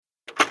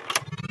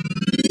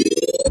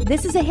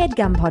This is a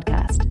HeadGum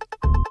podcast.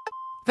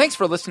 Thanks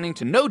for listening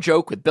to No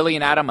Joke with Billy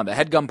and Adam on the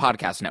HeadGum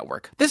Podcast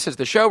Network. This is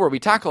the show where we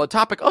tackle a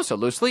topic oh so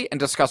loosely and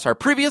discuss our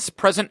previous,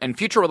 present, and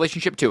future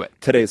relationship to it.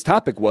 Today's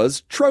topic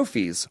was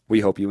trophies.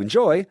 We hope you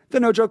enjoy the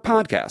No Joke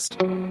Podcast.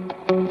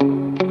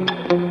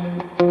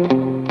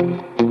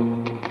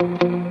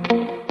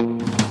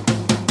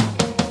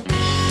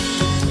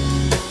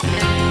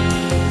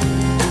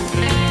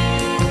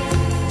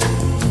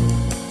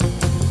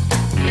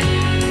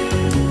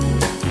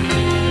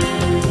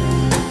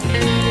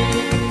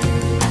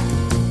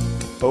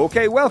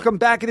 Okay, welcome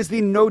back. It is the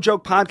No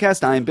Joke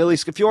Podcast. I'm Billy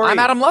Scafiore. I'm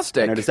Adam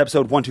Lustig. And it is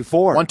episode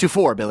 124.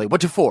 124, Billy.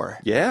 124.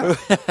 Yeah.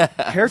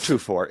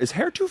 Heretofore. Is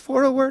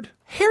heretofore a word?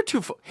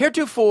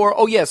 Heretofore.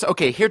 Oh, yes.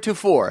 Okay,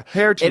 heretofore.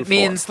 Heretofore. It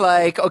means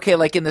like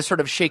in the sort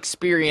of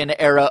Shakespearean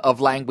era of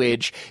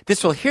language,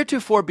 this will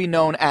heretofore be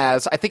known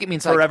as, I think it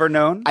means like... Forever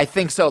known? I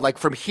think so, like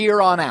from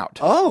here on out.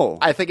 Oh.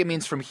 I think it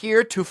means from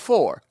here to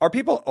fore. Are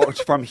people... Oh,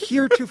 it's from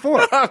here to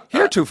fore.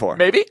 Heretofore.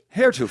 Maybe?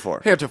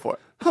 Heretofore. Heretofore.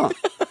 Huh.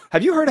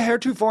 Have you heard of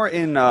heretofore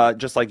in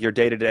just like your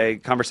day-to-day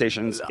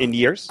conversations in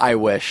years? I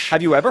wish.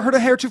 Have you ever heard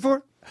of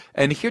heretofore?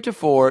 And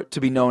heretofore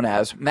to be known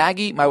as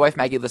Maggie, my wife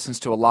Maggie listens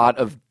to a lot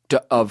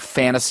of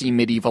fantasy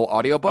medieval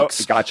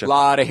audiobooks. Oh, gotcha. A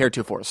lot of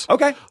heretofores.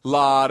 Okay.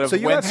 Lot of So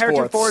you have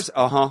Wenceforths.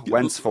 heretofores?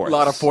 Wenceforths. A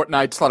lot of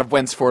fortnights, a lot of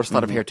Wenceforths, a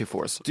lot of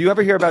heretofores. Do you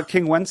ever hear about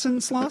King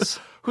Wenceslas?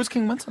 Who's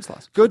King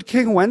Wenceslas? Good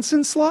King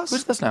Wenceslas?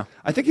 Who's this now?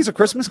 I think he's a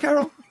Christmas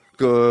carol.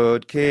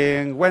 Good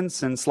King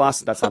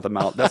Wenceslas. That's not the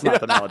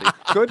melody.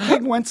 Good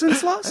King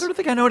Wenceslas? I don't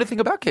think I know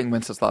anything about King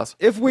Wenceslas.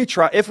 If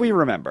we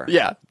remember.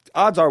 Yeah.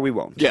 Odds are we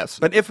won't. Yes.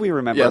 But if we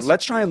remember, Yes.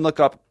 let's try and look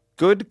up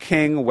Good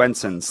King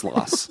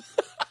Wenceslas.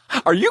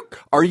 Are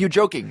you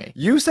joking me?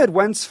 You said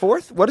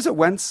Wenceforth? What is it,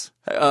 Wence?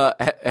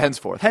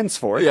 Henceforth.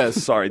 Henceforth.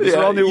 Yes. Sorry, these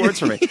are all new words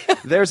for me.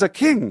 There's a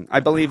king, I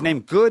believe,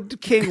 named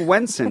Good King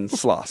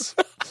Wenceslas.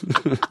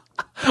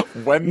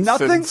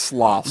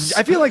 Wenceslas.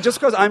 I feel like just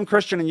because I'm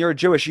Christian and you're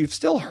Jewish, you've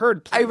still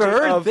heard I've plenty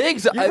heard of,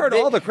 things. You've heard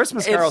all the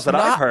Christmas carols that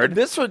I've heard.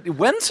 This one,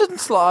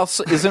 Wenceslas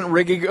isn't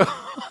ringing.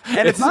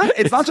 And it's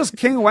not just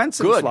King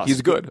Wenceslas. Good.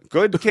 He's good.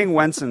 Good King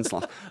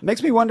Wenceslas.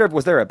 Makes me wonder,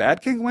 was there a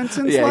bad King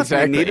Wenceslas? Yeah,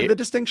 exactly. We needed the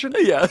distinction?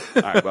 Yeah.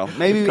 All right, well,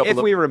 maybe if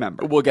we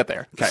remember. We'll get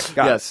there. Okay,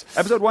 got yes. it.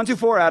 Episode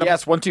 124, Adam.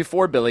 Yes,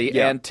 124, Billy.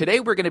 Yeah. And today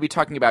we're going to be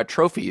talking about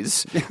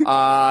trophies.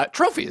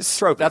 Trophies.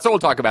 That's what we'll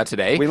talk about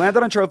today. We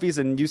landed on trophies,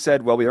 and you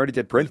said, well, we already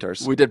did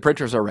printers. We did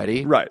printers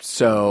already. Right.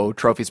 So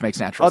trophies makes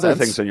natural sense.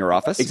 Other things in your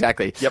office.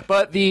 Exactly. Yep.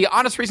 But the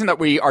honest reason that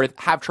we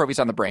have trophies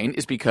on the brain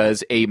is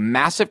because a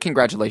massive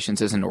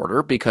congratulations is in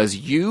order because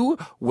you,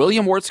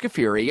 William Ward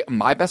Scafiore,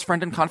 my best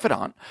friend and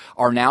confidant,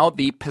 are now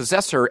the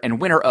possessor and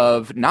winner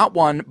of not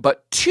one,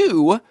 but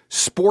 2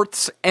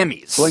 sports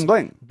Emmys. Bling,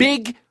 bling.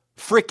 Big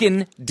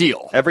frickin'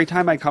 deal. Every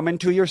time I come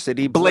into your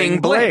city,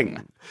 bling,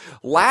 bling.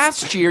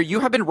 Last year, you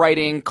have been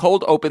writing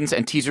cold opens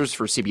and teasers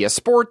for CBS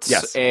Sports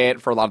Yes.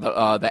 and for a lot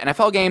of the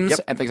NFL games Yep.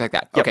 and things like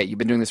that. Yep. Okay, you've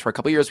been doing this for a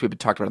couple of years. We've been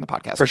talking about it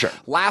on the podcast. For sure.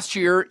 Last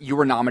year, you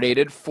were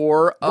nominated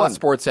for a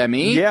Sports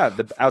Emmy. Yeah,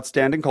 the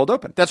outstanding cold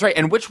open. That's right.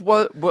 And what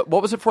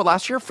was it for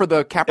last year? For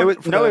the Capra? It was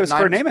for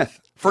Namath.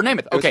 For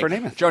Namath. was Okay. for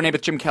Namath. Joe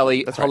Namath, Jim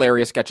Kelly,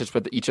 hilarious sketches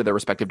with each of their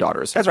respective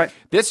daughters. That's right.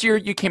 This year,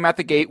 you came out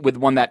the gate with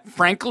one that,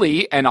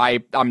 frankly, and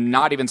I'm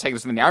not even saying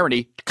this in the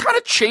irony, kind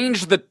of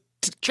changed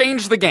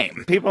the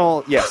game.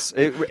 People, yes,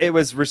 it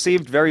was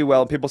received very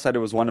well. People said it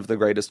was one of the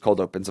greatest cold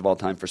opens of all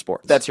time for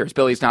sports. That's yours.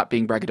 Billy's not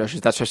being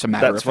braggadocious. That's just a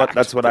matter of fact.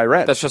 That's what I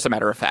read. That's just a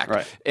matter of fact.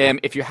 Right.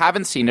 If you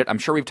haven't seen it, I'm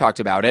sure we've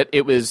talked about it.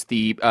 It was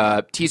the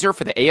teaser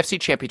for the AFC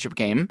Championship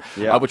game,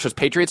 Yeah. Which was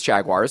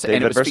Patriots-Jaguars.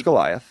 David versus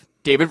Goliath.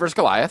 David versus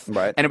Goliath.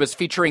 Right. And it was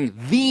featuring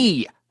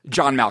the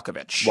John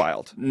Malkovich.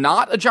 Wild.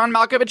 Not a John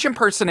Malkovich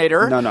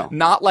impersonator. No.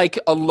 Not like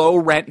a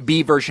low-rent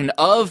B version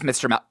of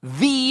Mr.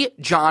 The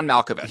John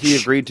Malkovich. He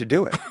agreed to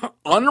do it.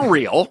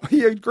 Unreal.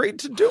 He agreed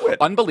to do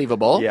it.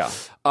 Unbelievable. Yeah.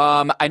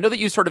 I know that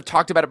you sort of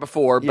talked about it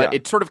before, but Yeah.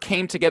 it sort of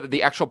came together,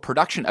 the actual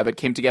production of it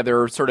came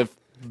together sort of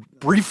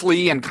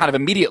briefly and kind of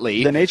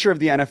immediately. The nature of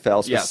the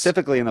NFL, Yes.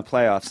 specifically in the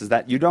playoffs, is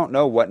that you don't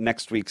know what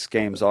next week's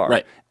games are.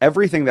 Right.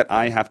 Everything that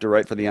I have to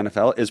write for the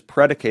NFL is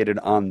predicated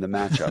on the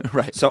matchup.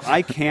 Right. So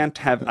I can't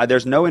have,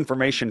 there's no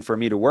information for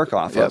me to work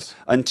off Yes. of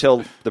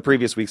until the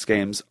previous week's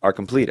games are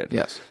completed.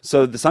 Yes.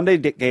 So the Sunday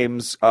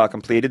games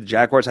completed. The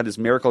Jaguars had this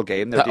miracle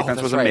game. Their defense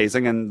that's was right.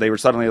 amazing, and they were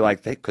suddenly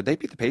like, could they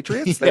beat the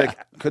Patriots? Yeah.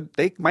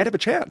 They might have a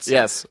chance.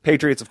 Yes.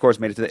 Patriots, of course,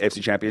 made it to the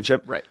AFC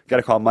Championship. Right. Got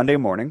a call Monday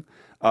morning.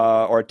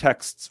 Or a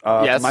text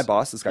Yes. from my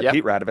boss, this guy, Yep.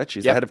 Pete Radovich.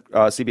 He's Yep. the head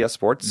of CBS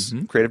Sports,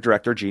 creative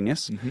director,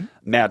 genius,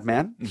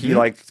 madman. He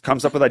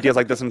comes up with ideas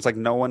like this, and it's like,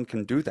 no one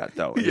can do that,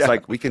 though. It's Yeah.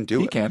 like, we can do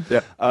He it. can.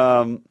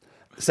 Yeah.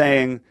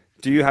 Saying,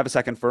 do you have a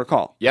second for a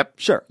call? Yep.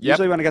 Sure. Yep.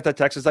 Usually when I get that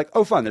text, it's like,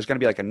 oh, fun, there's going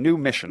to be like a new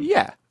mission.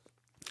 Yeah.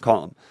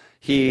 Call him.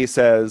 He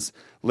says,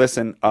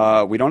 listen,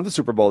 we don't have the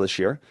Super Bowl this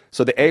year,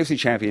 so the AFC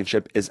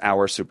Championship is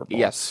our Super Bowl.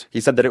 Yes.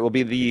 He said that it will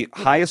be the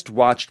highest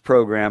watched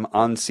program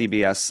on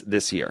CBS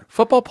this year.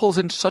 Football pulls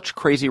in such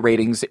crazy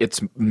ratings,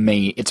 it's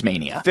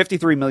mania.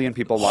 53 million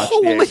people watch the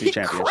Holy AFC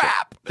Championship.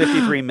 crap.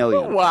 53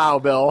 million. Wow,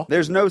 Bill.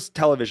 There's no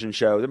television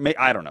show.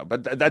 I don't know,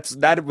 but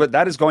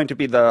that is going to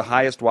be the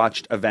highest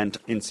watched event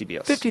in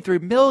CBS. 53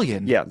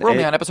 million. Yeah. We're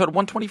only on episode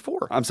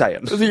 124. I'm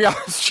saying. Yeah,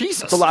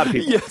 Jesus. It's a lot of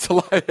people. Yeah, it's a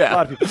lot. Yeah. A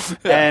lot of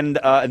people. And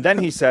then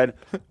he said,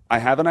 I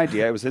have an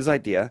idea. It was his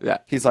idea. Yeah.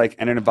 He's like,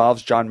 and it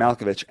involves John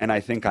Malkovich, and I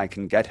think I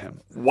can get him.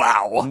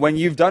 Wow. When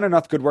you've done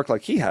enough good work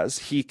like he has,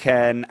 he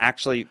can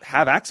actually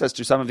have access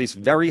to some of these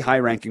very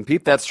high-ranking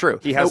people. That's true.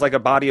 He has like a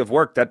body of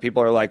work that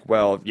people are like,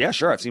 well, yeah,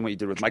 sure, I've seen what you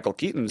did with Michael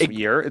Keaton's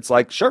year. It's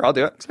like, sure, I'll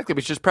do it. Exactly.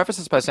 We should just preface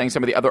this by saying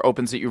some of the other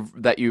opens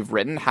that you've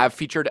written have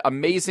featured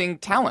amazing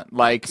talent,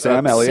 like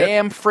Sam Elliott.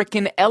 Sam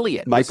frickin'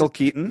 Elliott, Michael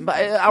Keaton.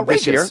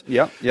 outrageous. This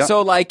year. Yeah.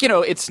 So like,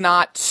 it's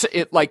not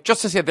like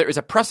just to say there is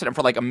a precedent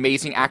for like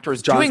amazing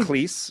actors. John doing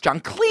Cleese. John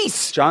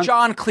Cleese. John-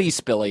 John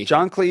Cleese, Billy.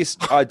 John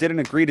Cleese didn't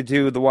agree to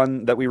do the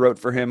one that we wrote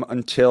for him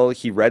until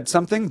he read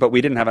something, but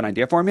we didn't have an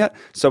idea for him yet.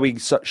 So we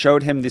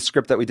showed him the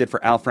script that we did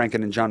for Al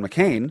Franken and John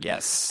McCain.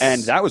 Yes.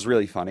 And that was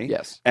really funny.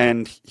 Yes.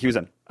 And he was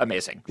in.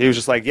 Amazing. He was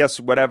just like, yes,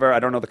 whatever. I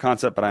don't know the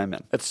concept, but I'm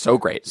in. It's so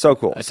great. So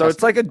cool. So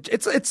it's like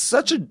it's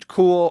such a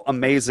cool,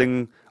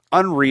 amazing,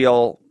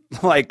 unreal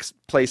like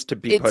place to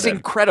be put It's in.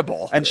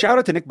 incredible. And shout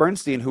out to Nick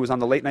Bernstein, who was on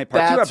the Late Night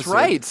Part 2 That's episode.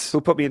 right.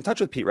 Who put me in touch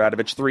with Pete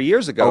Radovich 3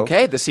 years ago.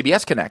 Okay, the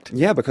CBS Connect.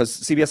 Yeah, because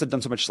CBS had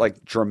done so much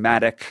like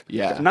dramatic,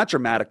 not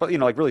dramatic, but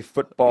like really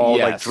football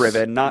like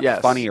driven, not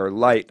funny or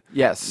light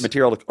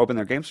material to open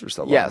their games for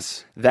so long.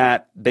 Yes.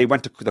 That they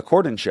went to the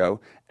Corden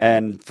show,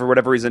 and for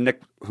whatever reason,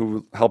 Nick,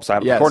 who helps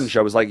out at the Corden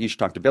show, was like, you should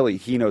talk to Billy.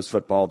 He knows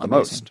football the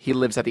most. He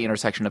lives at the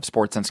intersection of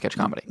sports and sketch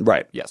comedy.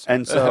 Right. Yes.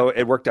 And so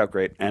it worked out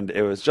great, and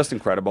it was just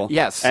incredible.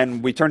 Yes.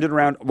 And we turned it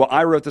around. Well,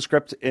 I wrote the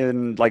script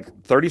in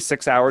like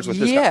 36 hours with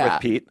this guy,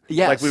 with Pete.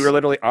 Yes. Like we were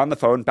literally on the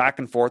phone, back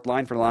and forth,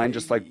 line for line,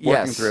 just like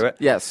working through it.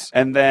 Yes.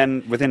 And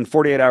then within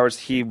 48 hours,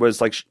 he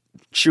was like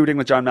shooting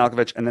with John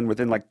Malkovich, and then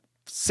within like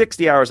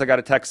 60 hours, I got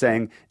a text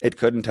saying it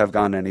couldn't have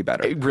gone any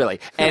better.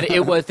 Really. And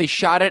they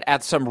shot it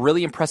at some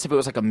really impressive, it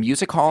was like a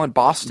music hall in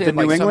Boston.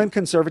 The New England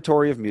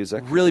Conservatory of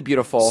Music. Really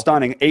beautiful.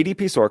 Stunning.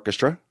 80-piece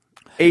orchestra.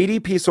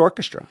 80-piece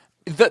orchestra.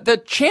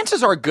 The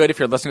chances are good if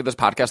you're listening to this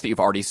podcast that you've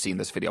already seen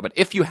this video, but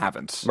if you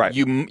haven't,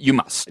 you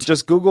must.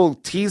 Just Google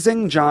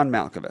teasing John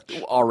Malkovich.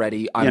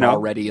 I'm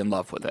already in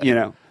love with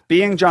it.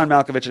 Being John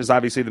Malkovich is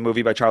obviously the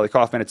movie by Charlie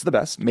Kaufman. It's the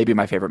best. Maybe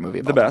my favorite movie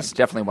of all best. time.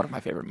 Definitely one of my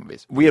favorite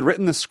movies. We had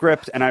written the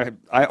script, and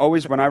I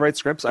always, when I write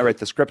scripts, I write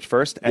the script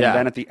first, and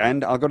then at the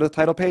end, I'll go to the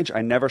title page.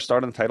 I never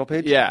start on the title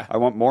page. Yeah. I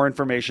want more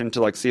information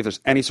to like see if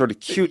there's any sort of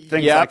cute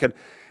things I could...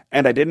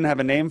 And I didn't have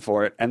a name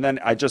for it. And then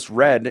I just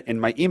read in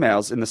my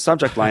emails, in the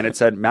subject line, it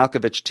said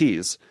Malkovich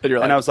tease.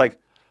 And I was like,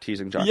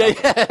 teasing John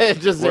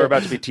Malkovich. We're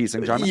about to be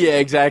teasing John Malkovich. Yeah,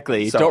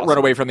 exactly. So Don't awesome. run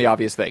away from the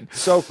obvious thing.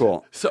 So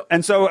cool. So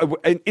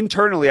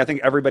internally, I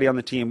think everybody on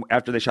the team,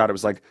 after they shot it,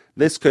 was like,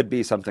 this could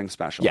be something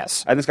special.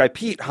 Yes. And this guy,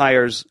 Pete,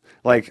 hires,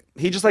 like,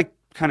 he just like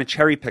kind of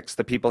cherry picks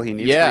the people he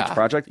needs for each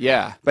project.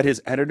 Yeah. But his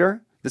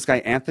editor, this guy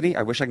Anthony,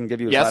 I wish I can give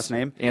you his last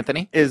name.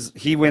 Anthony.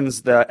 He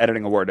wins the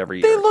editing award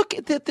every year. They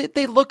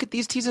look at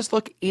these teases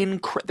look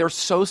they're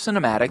so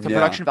cinematic. The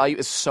production value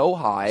is so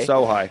high.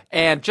 So high.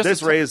 And just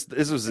this was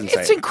insane.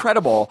 It's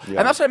incredible. Yeah.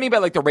 And that's what I mean by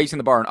like the raising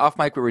the bar. And off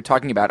mic we were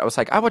talking about, I was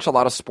like, I watch a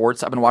lot of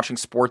sports. I've been watching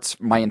sports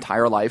my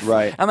entire life.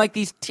 Right. And like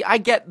these I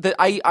get that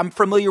I'm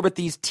familiar with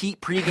these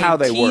pregame how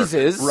they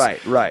teases. Work.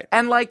 Right.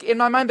 And like in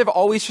my mind they've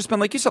always just been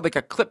like you said, like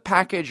a clip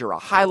package or a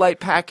highlight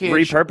package.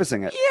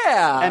 Repurposing it.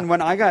 Yeah. And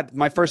when I got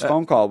my first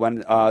phone call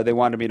when they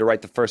wanted me to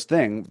write the first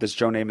thing, this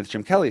Joe Namath,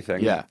 Jim Kelly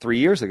thing, 3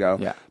 years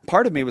ago,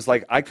 part of me was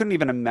like, I couldn't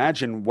even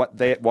imagine what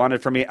they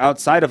wanted from me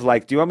outside of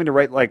like, do you want me to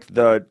write like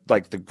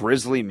the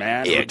grizzly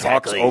man who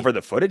talks over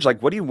the footage?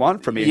 Like, what do you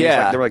want from me?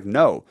 And they were like,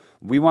 no.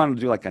 We want to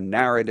do like a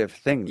narrative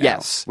thing now.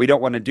 Yes. We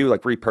don't want to do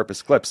like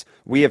repurposed clips.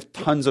 We have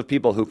tons of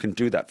people who can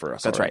do that for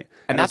us. That's already. right.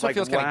 And that's what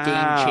feels kind of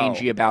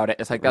game-changey about it.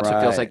 It's like that's what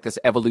feels like this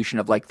evolution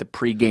of like the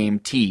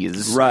pregame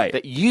tease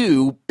that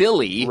you,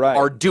 Billy,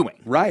 are doing.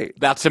 Right.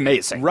 That's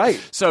amazing.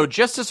 Right. So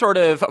just to sort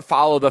of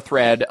follow the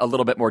thread a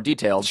little bit more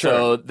detailed. Sure.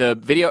 So the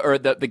video or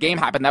the game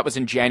happened. That was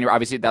in January.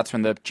 Obviously, that's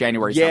when the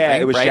January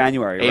it was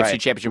January. AFC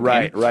Championship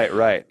game.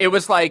 Right. It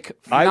was like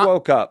I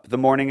woke up the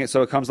morning.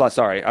 So it comes last.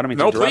 Sorry, I don't mean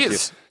to interrupt you.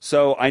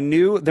 So I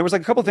knew there was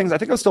like a couple things. I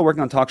think I was still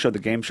working on Talk Show, the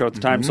game show at the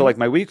time. So like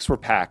my weeks were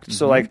packed.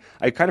 So like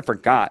I kind of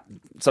forgot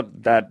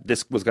that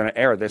this was going to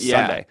air this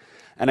Sunday.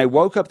 And I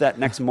woke up that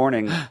next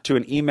morning to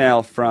an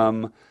email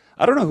from,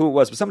 I don't know who it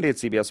was, but somebody at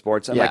CBS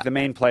Sports and like the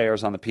main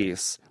players on the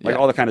piece, like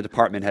all the kind of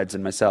department heads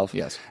and myself.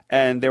 Yes.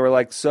 And they were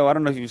like, so I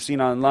don't know if you've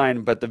seen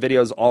online, but the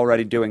video's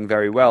already doing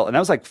very well. And that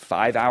was like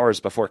 5 hours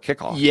before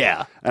kickoff.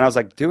 Yeah. And I was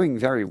like, doing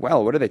very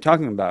well. What are they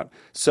talking about?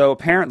 So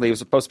apparently it was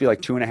supposed to be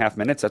like 2.5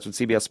 minutes. That's what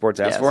CBS Sports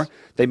asked for.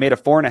 They made a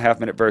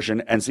 4.5-minute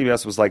version, and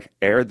CBS was like,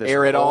 air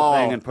it whole all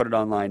thing and put it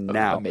online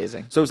now.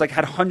 Amazing. So it was like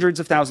had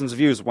hundreds of thousands of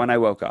views when I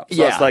woke up.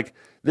 So it's like,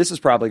 this is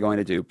probably going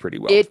to do pretty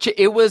well.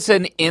 It was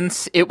an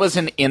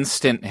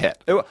instant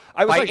hit.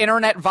 By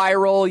internet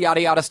viral,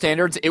 yada yada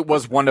standards, it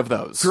was one of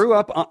those. Grew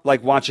up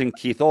like watching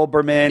Keith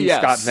Olbermann,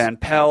 Scott Van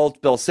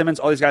Pelt, Bill Simmons,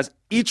 all these guys.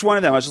 Each one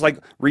of them, I was just like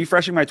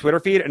refreshing my Twitter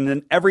feed, and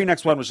then every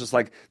next one was just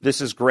like,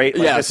 "This is great.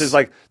 Like, this is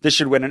like this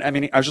should win." And I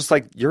mean, I was just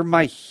like, "You're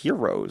my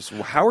heroes.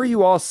 How are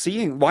you all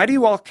seeing? Why do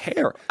you all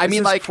care?" I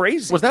mean, like,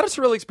 crazy. Was that a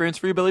surreal experience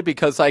for you, Billy?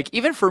 Because like,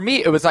 even for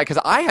me, it was like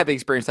because I had the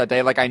experience that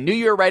day. Like, I knew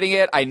you were writing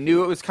it. I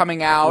knew it was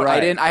coming out.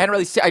 Right. I hadn't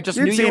really seen. I just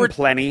knew you were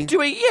plenty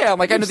doing. Yeah,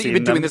 like I know that you've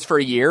been doing this for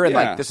a year, and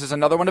like this is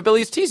another one of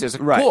Billy's teasers.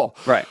 Cool,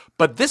 right?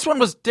 But this one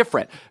was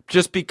different,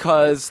 just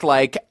because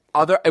like.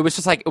 It was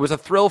just like it was a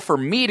thrill for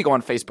me to go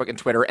on Facebook and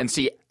Twitter and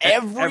see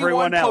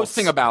everyone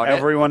posting about it.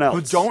 Everyone else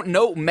who don't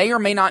know, may or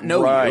may not know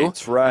you.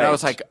 Right. And I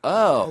was like,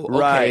 oh,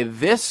 okay,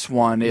 this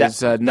one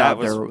is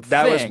another thing.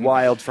 That was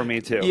wild for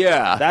me too.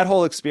 Yeah, that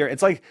whole experience.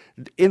 It's like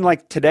in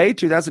like today,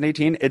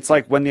 2018. It's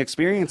like when the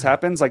experience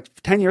happens, like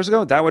 10 years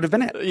ago, that would have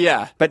been it.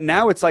 Yeah, but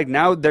now it's like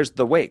now there's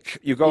the wake.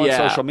 You go on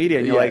social media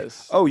and you're like,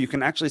 oh, you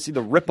can actually see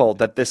the ripple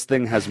that this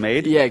thing has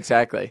made. Yeah,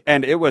 exactly.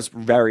 And it was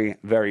very,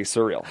 very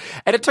surreal.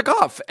 And it took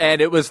off,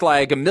 and it was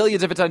like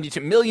millions of it's on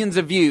YouTube, millions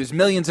of views,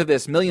 millions of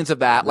this, millions of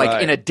that,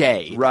 like in a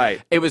day.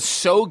 Right. It was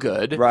so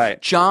good. Right.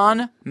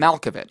 John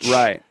Malkovich.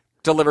 Right.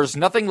 Delivers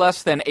nothing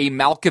less than a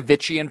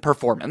Malkovichian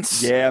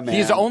performance. Yeah, man.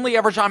 He's only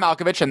ever John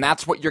Malkovich, and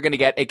that's what you're going to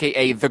get,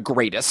 a.k.a. the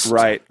greatest.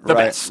 Right. The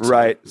best.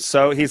 Right.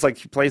 So he's like,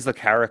 he plays the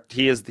character.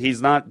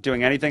 He's not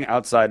doing anything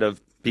outside of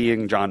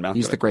being John Malkovich.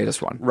 He's the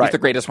greatest one. Right. He's the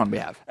greatest one we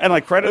have. And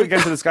like credit again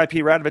to this guy,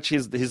 Pete Radovich.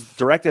 He's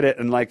directed it,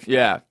 and like,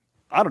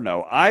 I don't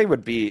know. It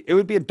would be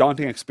a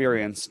daunting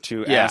experience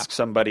to ask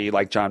somebody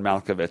like John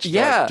Malkovich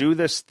to do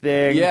this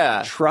thing.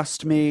 Yeah.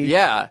 Trust me.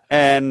 Yeah.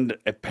 And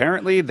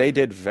apparently they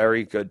did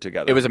very good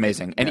together. It was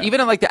amazing. And even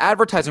in like the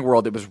advertising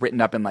world, it was written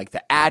up in like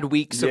the ad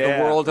weeks of the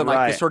world, and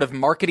like the sort of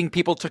marketing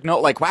people took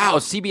note, like, wow,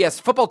 CBS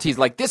football tees,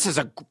 like this is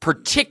a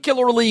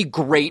particularly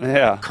great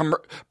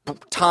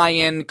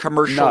tie-in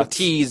commercial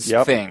tease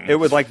thing. It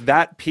was like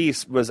that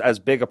piece was as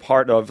big a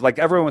part of, like,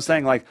 everyone was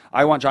saying like,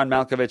 I want John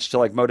Malkovich to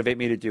like motivate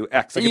me to do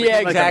X. Like,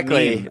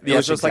 exactly. It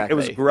was just like it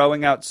was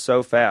growing out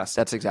so fast.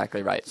 That's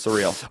exactly right.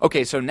 Surreal.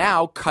 Okay, so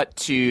now cut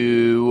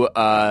to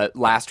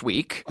last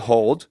week.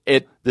 Hold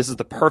it. This is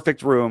the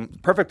perfect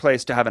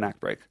place to have an act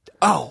break.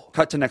 Oh,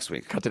 cut to next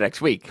week. Cut to next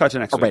week. Or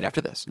right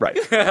after this. Right.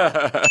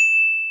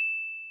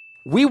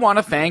 We want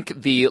to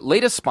thank the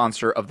latest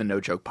sponsor of the No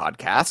Joke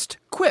Podcast,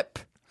 Quip.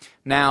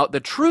 Now,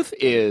 the truth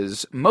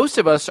is, most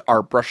of us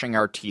are brushing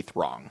our teeth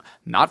wrong,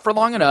 not for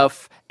long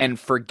enough, and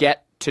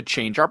forget to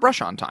change our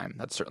brush on time.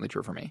 That's certainly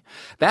true for me.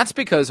 That's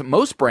because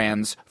most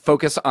brands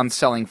focus on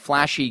selling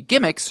flashy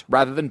gimmicks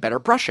rather than better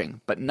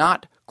brushing, but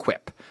not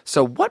Quip.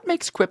 So what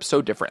makes Quip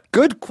so different?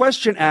 Good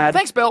question, Ad.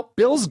 Thanks, Bill.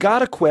 Bill's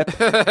got a Quip.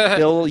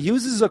 Bill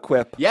uses a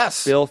Quip.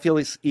 Yes. Bill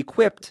feels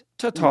equipped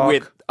to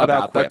talk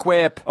about the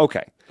Quip.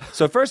 Okay.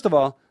 So first of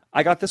all,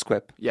 I got this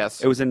Quip.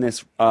 Yes. It was in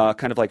this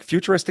kind of like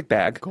futuristic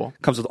bag. Cool.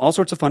 Comes with all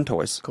sorts of fun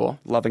toys. Cool.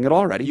 Loving it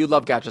already. You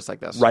love gadgets like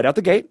this. Right out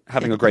the gate,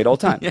 having a great old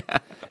time. Yeah.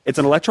 It's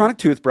an electronic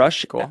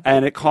toothbrush. Cool.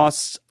 And it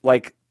costs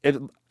like,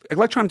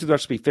 electronic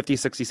toothbrush would be $50,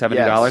 $60, $70.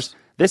 Yes.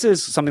 This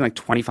is something like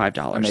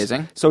 $25.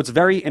 Amazing. So it's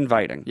very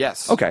inviting.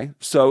 Yes. Okay.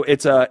 So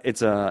it's a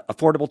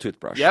affordable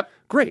toothbrush. Yep.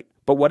 Great.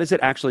 But what does it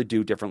actually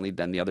do differently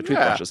than the other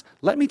toothbrushes?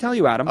 Let me tell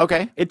you, Adam.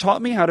 Okay. It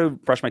taught me how to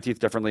brush my teeth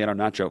differently, and I'm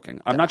not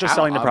joking. I'm not just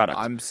selling the product.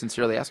 I'm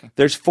sincerely asking.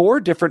 There's 4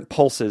 different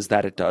pulses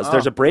that it does.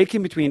 There's a break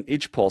in between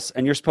each pulse,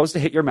 and you're supposed to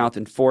hit your mouth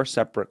in 4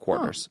 separate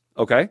quarters.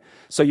 Okay?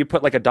 So you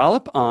put like a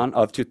dollop on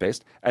of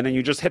toothpaste, and then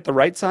you just hit the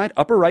right side,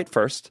 upper right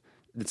first.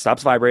 It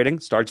stops vibrating,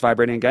 starts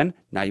vibrating again.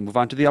 Now you move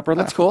on to the upper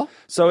left. That's cool.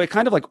 So it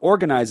kind of like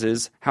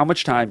organizes how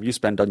much time you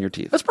spend on your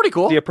teeth. That's pretty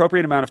cool. The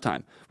appropriate amount of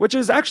time, which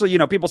is actually,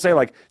 people say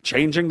like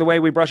changing the way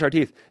we brush our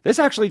teeth. This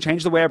actually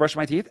changed the way I brush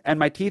my teeth, and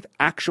my teeth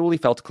actually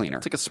felt cleaner.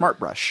 It's like a smart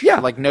brush. Yeah.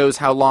 It like knows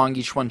how long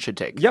each one should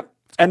take. Yep.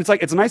 And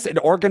it's nice. It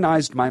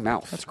organized my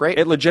mouth. That's great.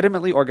 It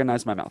legitimately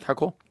organized my mouth. How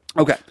cool.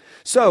 Okay.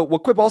 So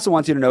what Quip also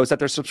wants you to know is that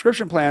their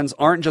subscription plans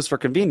aren't just for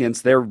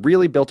convenience. They're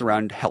really built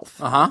around health.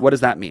 What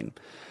does that mean?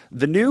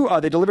 They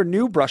deliver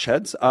new brush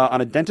heads on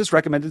a dentist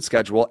recommended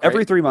schedule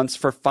every 3 months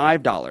for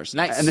 $5.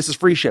 Nice. And this is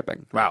free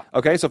shipping. Wow.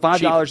 Okay, so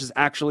 $5 is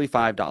actually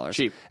 $5.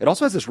 Cheap. It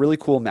also has this really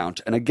cool mount.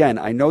 And again,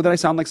 I know that I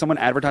sound like someone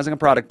advertising a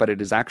product, but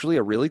it is actually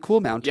a really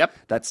cool mount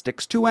that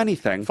sticks to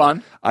anything.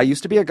 Fun. I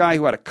used to be a guy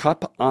who had a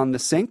cup on the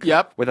sink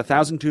Yep. with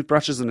 1,000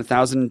 toothbrushes and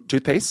 1,000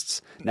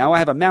 toothpastes. Now I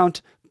have a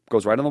mount,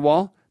 goes right on the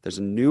wall. There's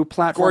a new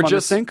platform on the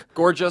sink.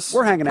 Gorgeous.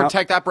 We're hanging out.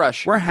 Protect that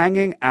brush. We're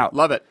hanging out.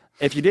 Love it.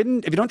 If you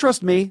don't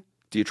trust me,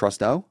 do you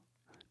trust O?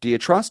 Do you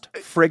trust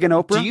friggin'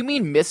 Oprah? Do you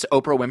mean Miss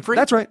Oprah Winfrey?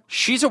 That's right.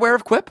 She's aware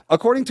of Quip?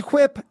 According to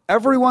Quip,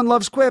 everyone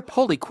loves Quip.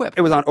 Holy Quip.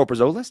 It was on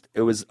Oprah's O list.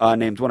 It was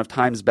named one of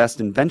Time's best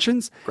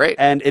inventions. Great.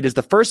 And it is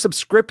the first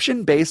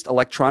subscription-based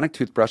electronic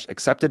toothbrush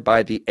accepted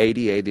by the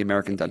ADA, the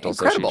American Dental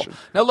Association.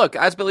 Now, look,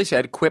 as Billy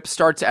said, Quip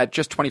starts at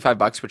just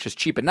 $25, which is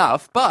cheap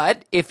enough.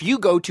 But if you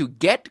go to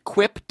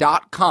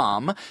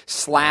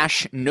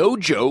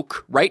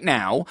getquip.com/nojoke right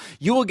now,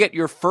 you will get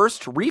your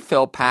first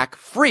refill pack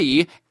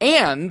free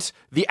and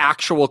the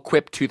actual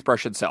Quip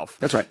toothbrush itself.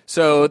 That's right.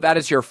 So that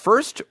is your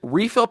first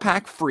refill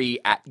pack free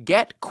at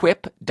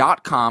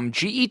getquip.com,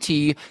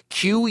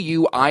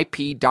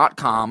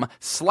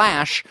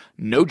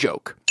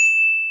 getquip.com/nojoke.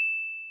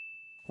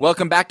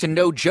 Welcome back to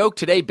No Joke.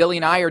 Today, Billy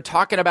and I are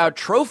talking about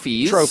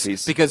trophies.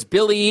 Trophies. Because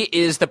Billy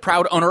is the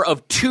proud owner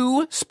of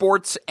 2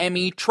 Sports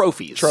Emmy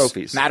trophies.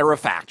 Trophies. Matter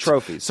of fact.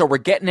 Trophies. So we're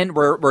getting in,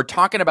 we're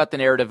talking about the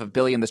narrative of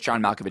Billy in this John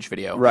Malkovich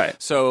video. Right.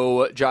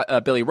 So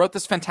Billy wrote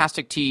this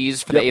fantastic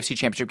tease for the AFC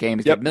Championship game.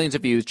 It's got millions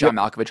of views. John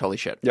Malkovich, holy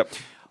shit. Yep.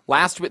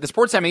 Last week, the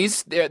Sports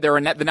Emmys,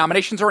 the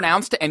nominations are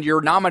announced, and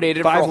you're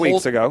nominated for a whole... 5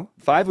 weeks ago,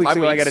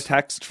 I get a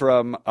text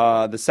from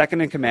the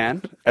second in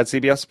command at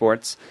CBS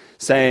Sports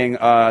saying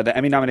the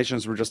Emmy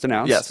nominations were just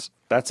announced. Yes.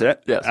 That's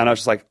it. Yes. And I was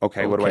just like,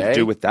 okay, what do I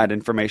do with that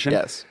information?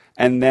 Yes.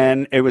 And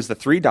then it was the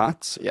 3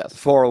 dots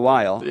for a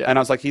while. Yeah. And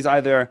I was like, he's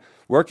either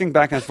working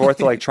back and forth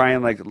to like try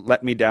and like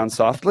let me down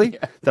softly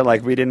that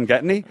like we didn't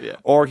get any,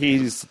 or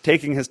he's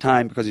taking his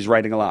time because he's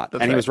writing a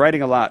lot. He was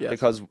writing a lot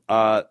because...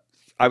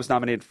 I was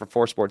nominated for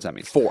 4 Sports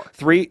Emmys. 4.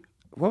 3.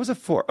 What was it?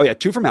 4? Oh, yeah.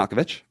 2 for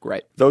Malkovich.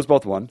 Right. Those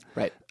both won.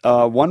 Right.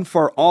 1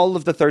 for all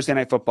of the Thursday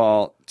Night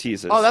Football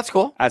teases. Oh, that's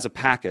cool. As a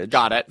package.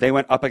 Got it. They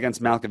went up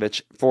against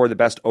Malkovich for the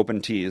best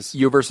open tease.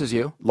 You versus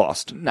you?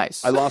 Lost.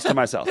 Nice. I lost to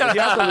myself. If you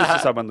have to lose to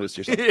someone, lose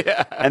to yourself.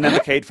 Yeah. And then the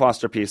Kate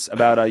Foster piece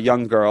about a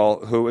young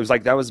girl who, it was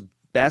like, that was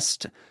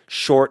best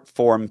short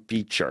form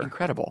feature.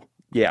 Incredible.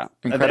 Yeah.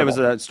 Incredible. It was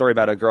a story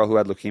about a girl who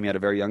had leukemia at a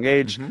very young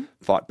age,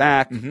 fought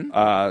back,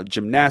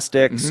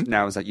 gymnastics,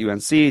 now is at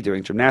UNC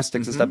doing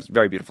gymnastics and stuff. It's a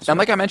very beautiful story. And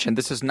like I mentioned,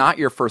 this is not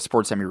your first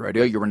Sports Emmy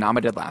rodeo. You were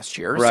nominated last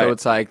year. Right. So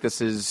it's like,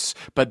 this is...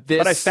 But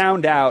I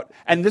found out,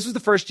 and this was the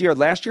first year.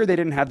 Last year, they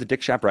didn't have the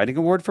Dick Schaap Writing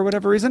Award for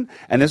whatever reason.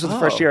 And this was the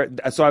first year.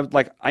 So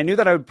I knew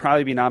that I would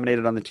probably be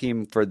nominated on the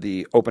team for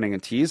the opening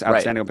and tease,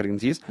 outstanding opening and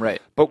tease.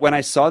 Right. But when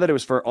I saw that it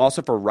was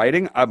also for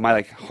writing,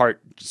 my heart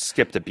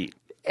skipped a beat.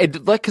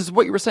 Because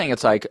what you were saying,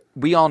 it's like,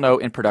 we all know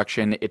in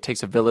production, it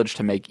takes a village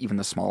to make even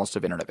the smallest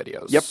of internet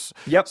videos.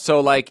 Yep.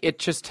 So, like, it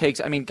just takes,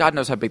 I mean, God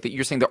knows how big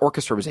you're saying the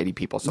orchestra was 80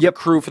 people. So the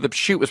crew for the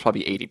shoot was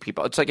probably 80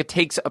 people. It's like, it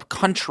takes a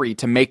country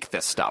to make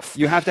this stuff.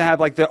 You have to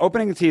have, like, the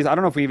opening and tease. I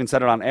don't know if we even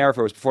said it on air if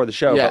it was before the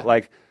show, but,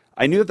 like,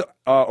 I knew that the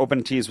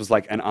open tease was,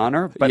 like, an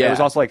honor, but it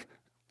was also, like,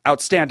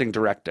 outstanding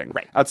directing,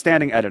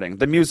 outstanding editing.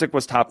 The music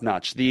was top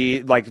notch.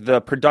 The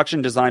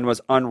production design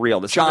was unreal.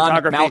 The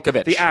cinematography,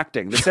 Malkovich. the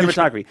acting, the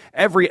cinematography,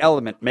 every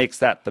element makes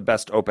that the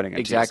best opening.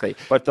 Exactly.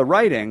 But the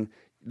writing,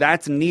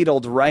 that's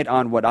needled right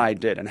on what I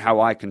did and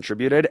how I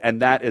contributed,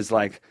 and that is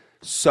like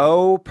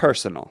so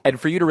personal. And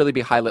for you to really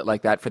be highlighted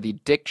like that for the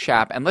Dick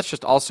Schaap, and let's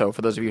just also,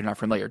 for those of you who are not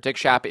familiar, Dick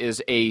Schaap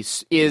is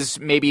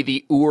maybe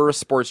the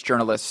sports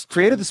journalist.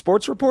 Created the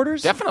Sports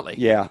Reporters? Definitely.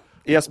 Yeah.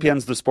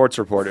 ESPN's The Sports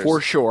Reporters.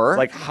 For sure.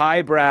 Like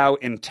highbrow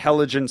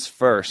intelligence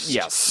first.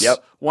 Yes.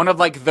 Yep. One of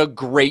like the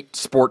great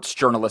sports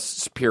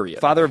journalists, period.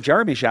 Father of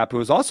Jeremy Schaap, who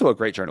is also a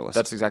great journalist.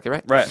 That's exactly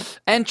right. Right.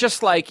 And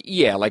just like,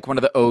 like one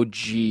of the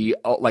OG,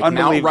 like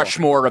Mount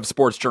Rushmore of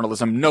sports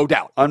journalism, no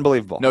doubt.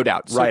 Unbelievable. No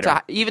doubt. Writer.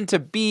 So even to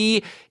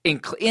be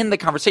in the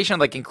conversation,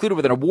 like included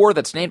with an award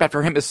that's named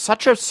after him is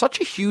such a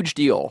huge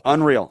deal.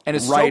 Unreal. And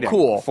it's writing so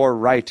cool. For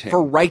writing.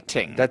 For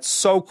writing. That's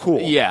so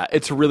cool. Yeah,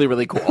 it's really,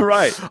 really cool.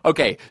 Right.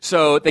 Okay,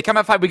 so they come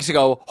out 5 weeks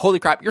ago. Holy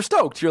crap, you're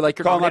stoked. You're like,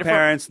 you're call my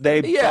parents.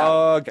 They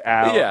bug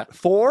out. Yeah.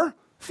 4?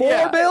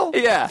 4, Bill?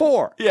 Yeah.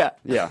 4. Yeah.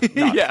 Yeah.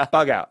 Nuts. Yeah.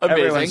 Bug out.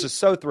 Amazing. Everyone's just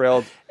so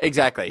thrilled.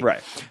 Exactly.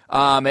 Right.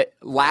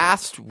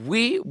 Last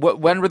week,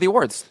 when were the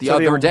awards? The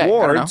other the day.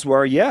 awards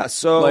were,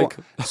 so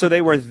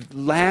they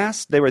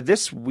were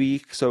this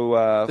week.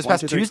 So this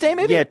past Tuesday,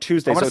 maybe? Yeah,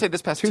 Tuesday. I want to say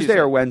this past Tuesday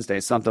or Wednesday,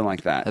 something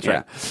like that.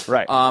 That's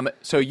right. Right.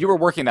 So you were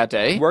working that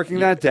day. Working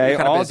that day,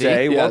 all busy.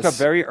 day. Yes. Woke up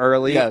very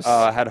early. Yes.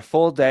 Had a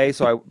full day,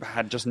 so I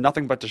had just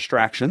nothing but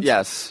distractions.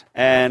 Yes.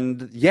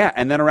 And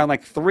then around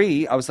like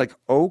 3, I was like,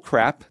 oh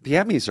crap, the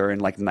Emmys are in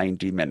like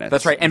 90 minutes.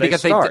 That's right. And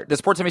because start. the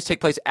Sports Emmys take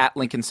place at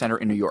Lincoln Center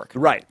in New York.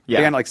 Right. Yeah.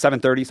 Began like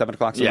 7:30, 7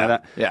 o'clock, something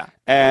like that. Yeah.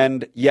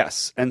 And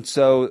yes. And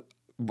so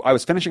I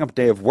was finishing up a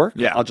day of work.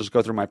 Yeah. I'll just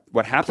go through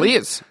what happened.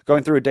 Please.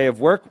 Going through a day of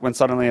work when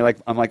suddenly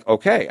I'm like,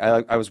 okay.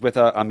 I was with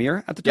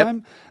Amir at the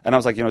time. And I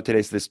was like,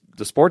 today's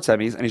the Sports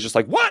Emmys. And he's just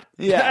like, what?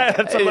 Yeah.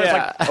 And so I was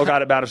like, oh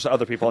God, it matters to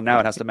other people. And now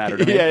it has to matter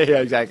to me. Yeah,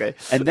 exactly.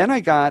 And then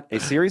I got a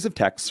series of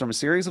texts from a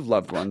series of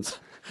loved ones.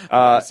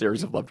 A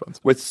series of loved ones.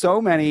 With so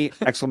many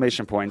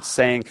exclamation points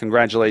saying,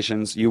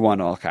 congratulations, you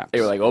won, all caps. They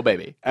were like, oh,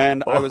 baby.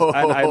 And I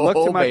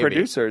looked to my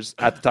producers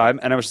at the time,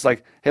 and I was just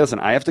like, hey, listen,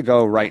 I have to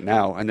go right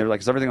now. And they were like,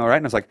 is everything all right?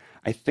 And I was like,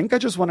 I think I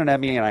just won an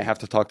Emmy, and I have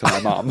to talk to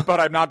my mom. But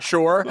I'm not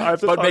sure. I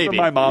have to talk to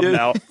my mom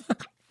now.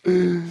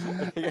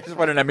 I just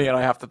won an Emmy and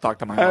I have to talk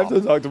to my mom. I have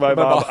to talk to my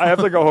mom. I have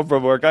to go home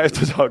from work. I have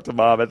to talk to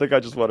mom. I think I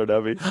just won an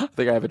Emmy. I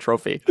think I have a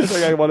trophy. I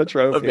think I won a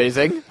trophy.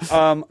 Amazing.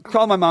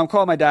 Call my mom,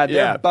 call my dad.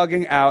 Yeah. They're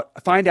bugging out.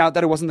 Find out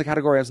that it wasn't the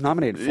category I was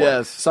nominated for.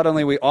 Yes.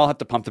 Suddenly, we all have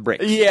to pump the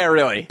brakes. Yeah,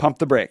 really. Pump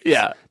the brakes.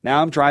 Yeah.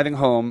 Now I'm driving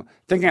home,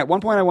 thinking at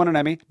one point I won an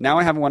Emmy. Now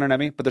I haven't won an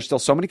Emmy, but there's still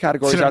so many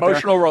categories It's an out there.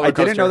 emotional roller I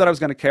didn't coaster. know that I was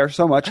going to care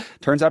so much.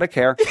 Turns out I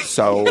care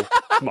so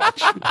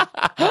much.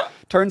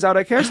 Turns out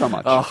I care so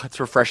much. Oh, it's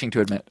refreshing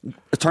to admit.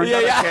 It turns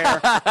out I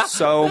care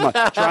so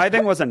much.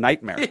 Driving was a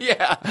nightmare.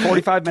 Yeah.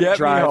 45-minute Get me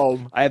drive.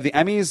 home. I have the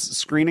Emmys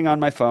screening on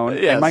my phone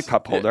Yes. and my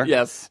cup holder.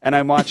 Yes. And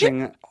I'm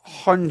watching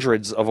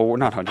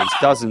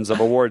dozens of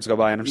awards go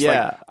by, and I'm just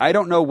like, I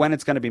don't know when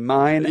it's going to be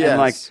mine. Yes. And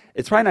like,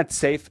 it's probably not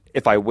safe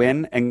if I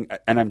win and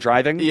I'm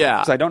driving. Yeah.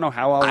 Because I don't know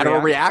how I'll I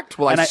don't react.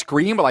 Will I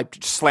scream? Will I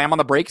slam on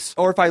the brakes?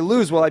 Or if I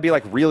lose, will I be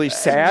like really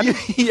sad?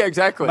 Yeah,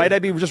 exactly. Might I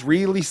be just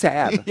really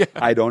sad? Yeah.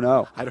 I don't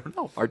know. I don't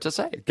know. Hard to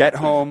say. Get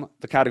home.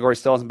 The category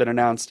still hasn't been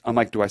announced. I'm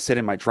like, do I sit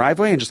in my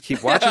driveway and just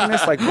keep watching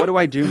this? Like, what do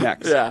I do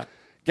next? Yeah.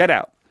 Get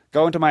out.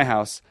 Go into my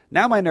house.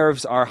 Now my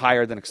nerves are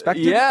higher than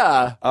expected.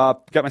 Yeah.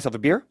 Get myself a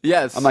beer.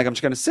 Yes. I'm like, I'm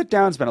just going to sit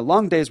down. It's been a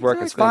long day's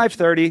work. Exactly. It's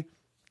 5:30.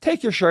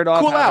 Take your shirt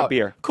off. Cool have out. a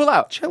beer. Cool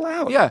out. Chill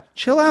out. Yeah.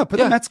 Chill out. Put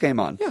Yeah. the Mets game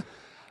on. Yeah.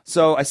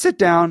 So I sit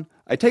down.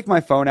 I take my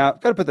phone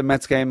out. Got to put the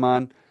Mets game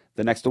on.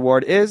 The next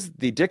award is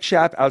the Dick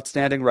Schaap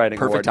Outstanding Writing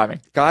Award. Perfect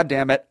timing. God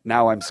damn it.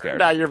 Now I'm scared.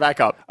 Now you're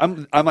back up.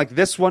 I'm like,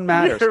 this one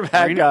matters. You're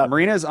back up.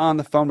 Marina's on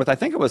the phone with, I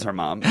think it was her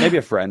mom, maybe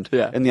a friend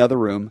in the other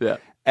room. Yeah.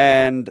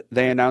 And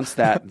they announced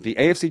that the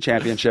AFC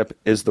Championship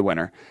is the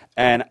winner.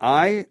 And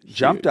I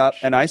jumped up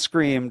and I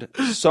screamed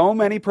so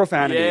many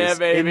profanities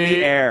in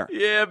the air.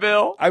 Yeah,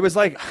 Bill. I was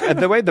like,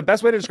 the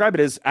best way to describe it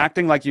is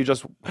acting like you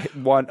just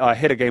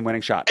hit a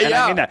game-winning shot. And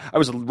I mean that. I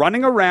was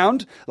running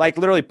around, like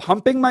literally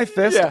pumping my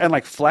fist and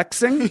like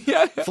flexing.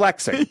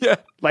 Flexing. Yeah.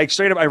 Like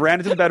straight up, I ran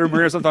into the bedroom,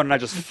 Marina's on the phone, and I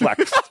just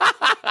flexed.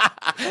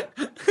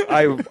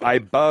 I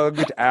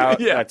bugged out.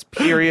 Yeah. That's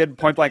period,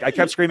 point blank. I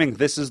kept screaming,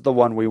 this is the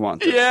one we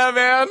want. Yeah,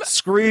 man.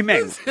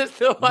 Screaming.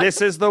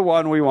 This is the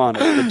one we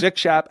wanted. The Dick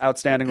Schaap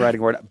Outstanding Writing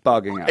Award,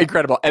 bugging out.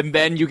 Incredible. And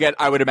then you get,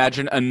 I would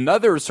imagine,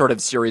 another sort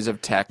of series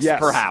of texts,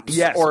 perhaps.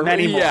 Yes, or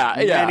many more.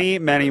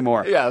 Many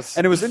more. Yes.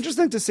 And it was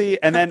interesting to see.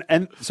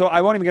 And so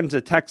I won't even get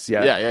into texts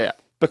yet. Yeah.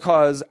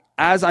 Because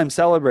as I'm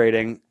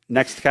celebrating,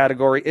 next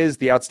category is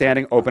the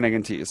Outstanding Opening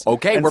and Tease.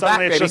 Okay, and we're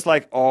suddenly back, it's baby. just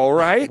like, all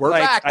right. We're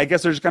like, back. I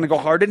guess they're just going to go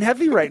hard and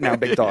heavy right now,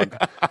 big dog.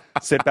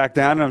 Sit back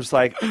down, and I'm just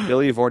like,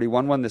 Billy, you've already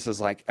won one. This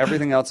is like,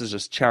 everything else is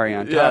just cherry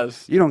on top.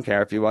 Yes. You don't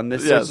care if you won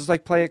this. Yes. It's just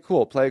like, play it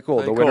cool. The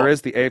cool. winner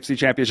is the AFC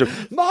Championship.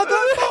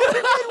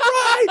 Motherfucking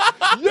right!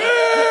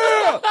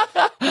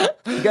 Yeah!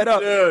 Get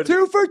up. Dude.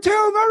 2 for 2,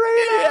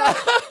 Marina!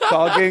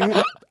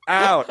 Bugging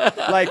out.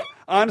 Like,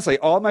 honestly,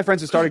 all my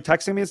friends who started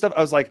texting me and stuff,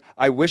 I was like,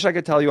 I wish I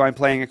could tell you I'm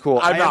playing it cool.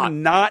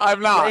 I'm not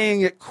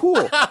playing it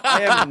cool.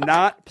 I am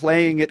not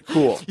playing it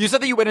cool. You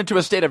said that you went into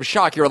a state of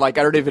shock. You were like,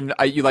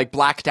 you like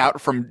blacked out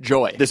from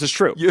joy. This is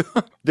true.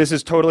 This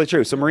is totally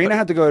true. So Marina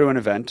had to go to an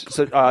event.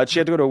 So she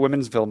had to go to a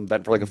women's film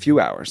event for like a few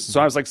hours.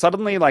 So I was like,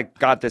 suddenly like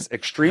got this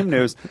extreme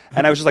news,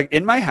 and I was just like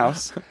in my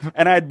house,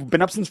 and I had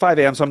been up since 5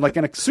 a.m. So I'm like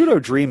in a pseudo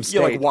dream state.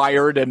 You're like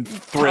wired and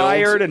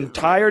thrilled.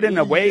 tired and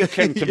awake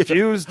and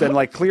confused and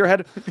like clear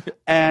headed.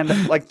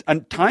 And like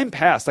time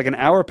passed, like an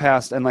hour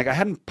passed, and like I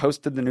hadn't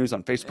posted the news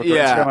on Facebook or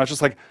Instagram. I was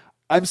just like,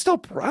 I'm still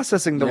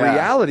processing the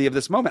reality of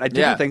this moment. I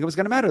didn't think it was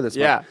going to matter this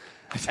moment.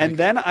 And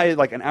then I,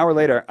 like an hour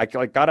later, I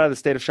like got out of the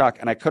state of shock,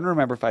 and I couldn't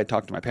remember if I had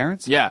talked to my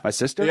parents, my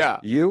sister,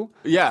 you,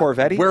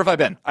 Corvetti. Where have I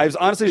been? I was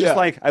honestly just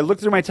like, I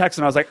looked through my text,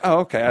 and I was like,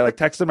 oh, okay. I like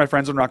texted my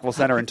friends in Rockville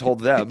Center and told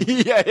them.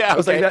 I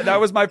was like, that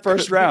was my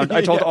first round.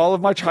 I told all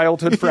of my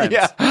childhood friends.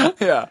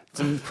 It's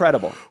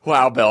incredible.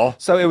 Wow, Bill.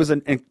 So it was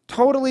a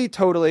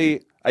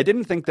totally. I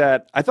didn't think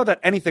that. I thought that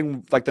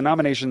anything like the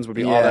nominations would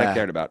be all that I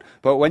cared about.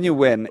 But when you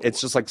win,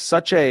 it's just like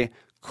such a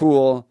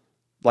cool,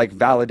 like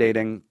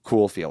validating,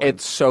 cool feeling.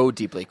 It's so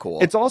deeply cool.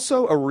 It's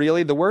also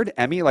the word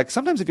Emmy, like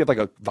sometimes if you have like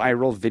a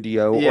viral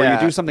video or you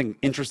do something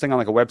interesting on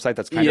like a website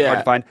that's kind of hard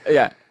to find.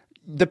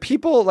 The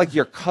people like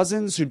your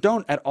cousins who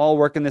don't at all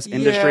work in this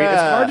industry,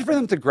 it's hard for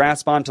them to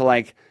grasp onto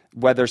like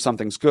whether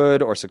something's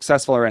good or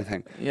successful or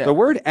anything. The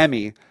word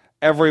Emmy,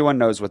 everyone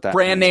knows what that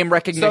brand means. name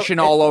recognition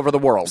all over the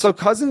world. So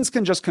cousins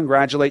can just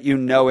congratulate you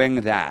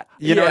knowing that.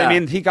 You know what I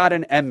mean? He got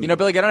an Emmy. You know,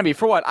 Billy got an Emmy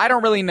for what? I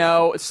don't really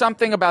know.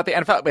 Something about the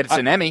NFL, but it's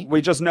an Emmy. We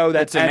just know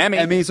that it's an Emmy.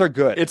 Emmys are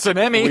good. It's an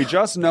Emmy. We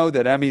just know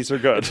that Emmys are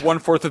good. It's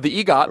 1/4 of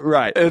the EGOT.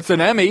 Right. It's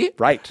an Emmy.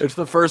 Right. It's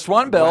the first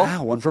one, Bill.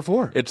 Wow, 1 for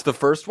 4. It's the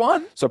first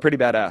one. So pretty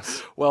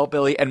badass. Well,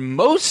 Billy, and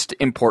most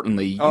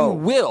importantly, you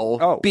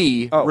will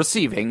be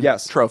receiving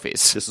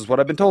trophies. This is what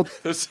I've been told.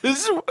 This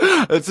is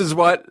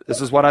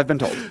what I've been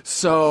told.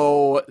 So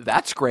So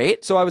that's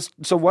great. So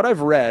what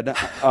I've read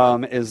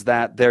is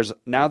that there's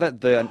now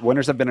that the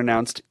winners have been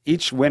announced,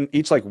 each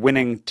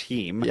winning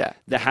team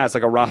that has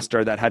like a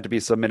roster that had to be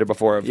submitted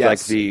before of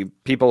like the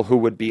people who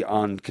would be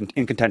in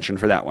contention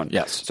for that one.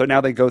 Yes. So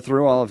now they go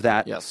through all of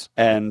that. Yes.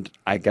 And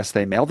I guess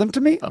they mail them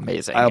to me.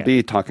 Amazing. I'll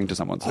be talking to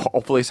someone soon.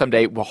 Hopefully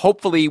someday. Well,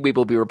 hopefully we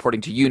will be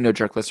reporting to you, No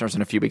Jerk listeners,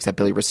 in a few weeks that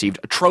Billy received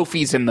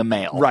trophies in the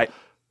mail. Right.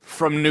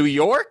 From New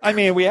York? I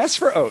mean, we asked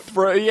for oat.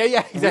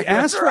 Exactly. We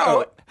asked for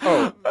oat.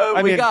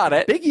 We got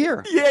it. Big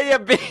year. Yeah,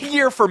 big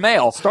year for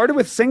mail. Started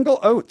with single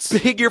oats.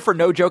 Big year for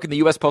No Joke in the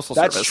U.S. Postal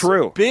Service. That's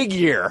true. Big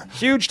year.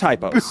 Huge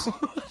typos.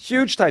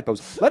 Huge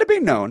typos. Let it be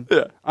known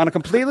on a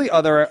completely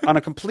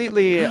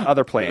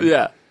other plane.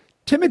 Yeah.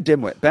 Timid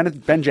dimwit,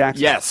 Ben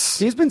Jackson. Yes.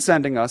 He's been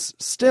sending us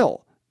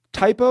still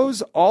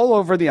typos all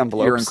over the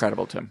envelopes. You're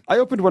incredible, Tim. I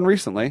opened one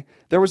recently.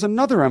 There was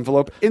another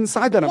envelope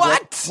inside that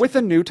envelope with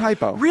a new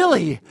typo.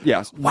 Really?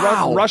 Yes.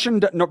 Wow.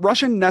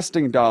 Russian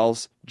nesting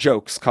dolls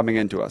jokes coming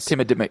into us.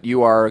 Timid Dimit,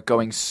 you are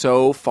going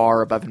so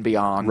far above and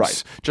beyond.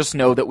 Right. Just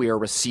know that we are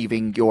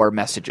receiving your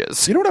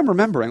messages. You know what I'm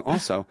remembering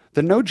also?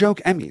 The No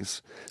Joke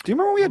Emmys. Do you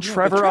remember when we had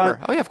Trevor on?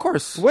 Oh, yeah, of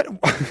course. What?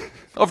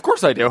 Of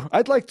course I do.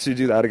 I'd like to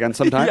do that again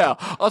sometime. Yeah,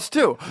 us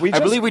too. I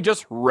believe we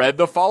just read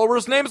the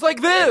followers' names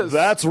like this.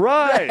 That's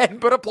right. And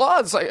put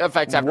applause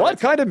effects after What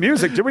kind of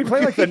music? Did we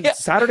play like the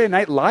Saturday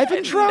Night Live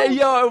intro?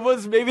 Yeah, it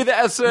was maybe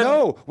the SN.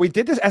 No, we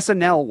did this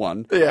SNL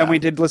one, and we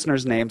did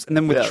listeners' names. And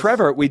then with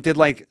Trevor, we did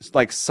like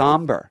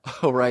somber.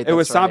 Oh, right. It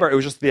was somber. It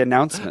was just the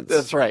announcements.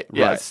 That's right.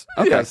 Yes.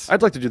 Right. Okay. Yes.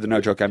 I'd like to do the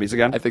No Joke Emmys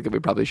again. I think that we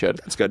probably should.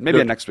 That's good.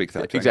 Maybe next week,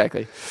 though.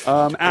 Exactly.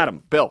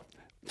 Adam. Bill.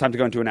 Time to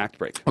go into an act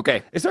break.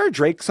 Okay. Is there a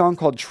Drake song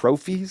called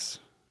Trophies?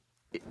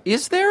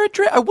 Is there a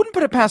Drake? I wouldn't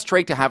put it past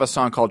Drake to have a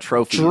song called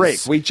Trophies. Drake.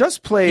 We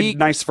just played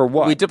Nice for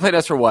What. We did play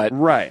Nice for What.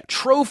 Right.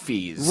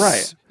 Trophies.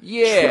 Right.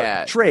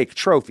 Yeah. Drake,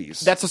 Trophies.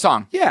 That's a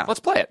song. Yeah.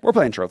 Let's play it. We're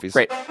playing Trophies.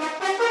 Great.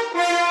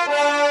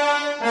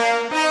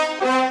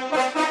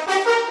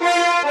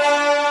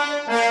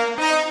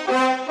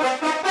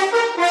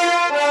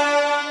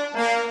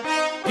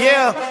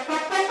 Yeah.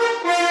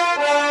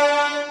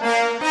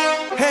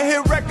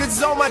 Hit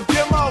records on my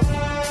demo.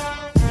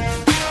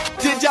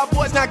 Did y'all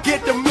boys not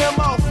get the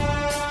memo?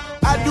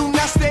 I do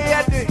not stay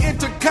at the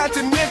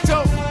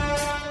Intercontinental.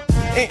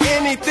 And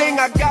anything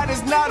I got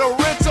is not a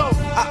rental.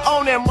 I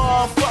own that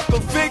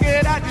motherfucker.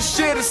 Figured out this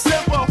shit is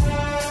simple.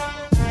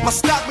 My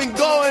stock been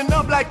going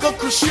up like a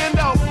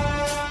crescendo.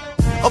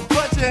 A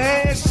bunch of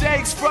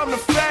handshakes from the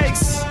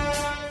fakes.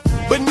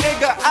 But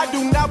nigga, I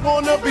do not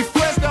wanna be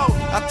friends though.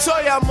 I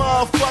tell y'all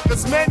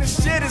motherfuckers, man,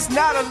 this shit is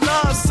not a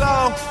love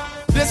song.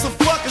 This a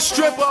fucking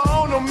stripper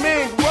on a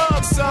mink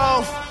rug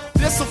song.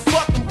 This a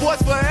fucking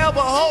boys forever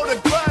hold a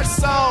grudge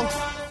song.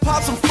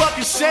 Pop some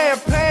fucking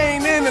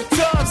champagne in a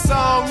tub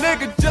song.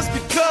 Nigga, just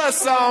because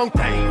song.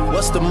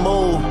 What's the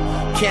move?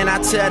 Can I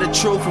tell the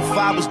truth? If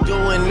I was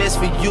doing this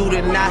for you,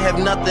 then I have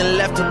nothing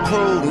left to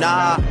prove.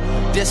 Nah,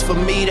 this for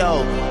me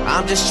though.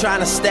 I'm just trying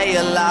to stay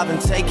alive and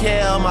take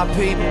care of my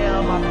people.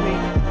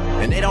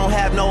 And they don't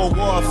have no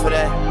award for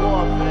that.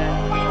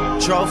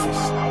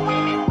 Trophies.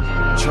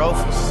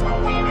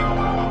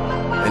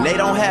 And they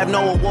don't have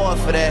no award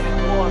for that.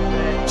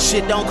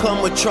 Shit don't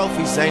come with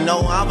trophies. Ain't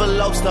no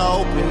envelopes to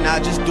open. I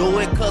just do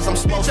it cause I'm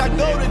supposed to. Bitch, I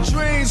go to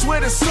dreams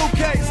with a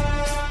suitcase.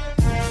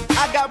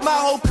 I got my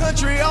whole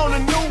country on a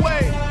new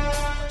way.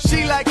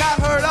 She like, I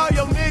heard all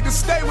your niggas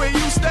stay where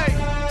you stay.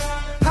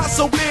 House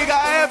so big I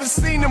haven't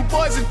seen them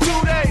boys in 2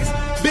 days.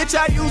 Bitch,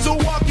 I use a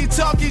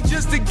walkie-talkie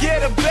just to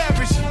get a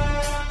beverage.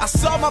 I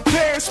saw my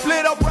parents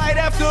split up right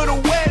after the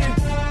wedding.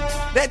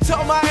 They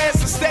told my ass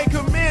to stay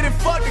committed,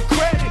 fuck the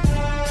credit.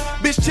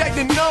 Bitch, check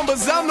the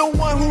numbers, I'm the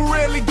one who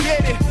really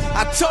get it.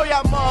 I told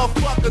y'all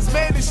motherfuckers,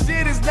 man, this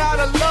shit is not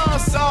a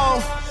love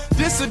song.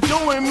 This a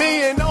doing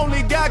me and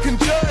only God can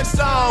judge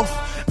song.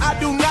 I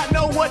do not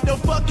know what the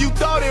fuck you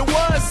thought it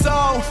was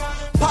song.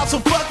 Pop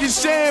some fucking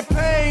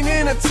champagne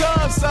in a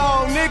tub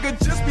song. Nigga,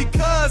 just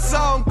because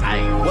song.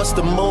 What's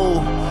the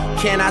move?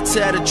 Can I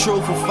tell the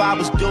truth? If I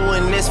was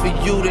doing this for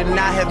you, then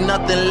I have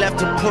nothing left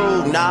to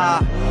prove.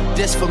 Nah,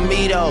 this for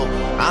me though.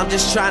 I'm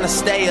just trying to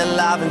stay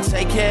alive and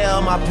take care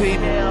of my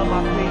people.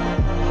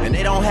 And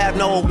they don't have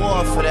no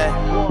award for that.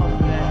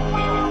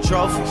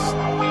 Trophies.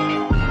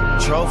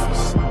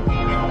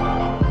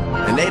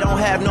 And they don't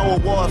have no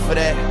award for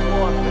that.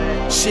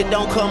 Shit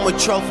don't come with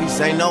trophies.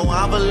 Ain't no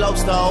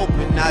envelopes to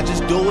open. I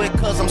just do it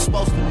cause I'm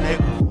supposed to,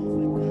 nigga.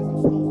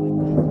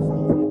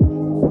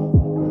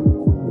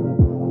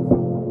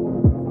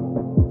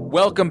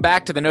 Welcome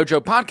back to the No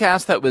Joke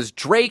Podcast. That was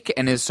Drake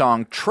and his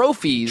song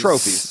Trophies.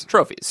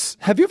 Trophies.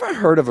 Have you ever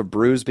heard of a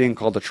bruise being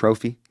called a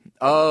trophy?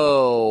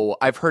 Oh,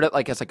 I've heard it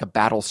as like a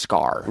battle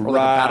scar. Or like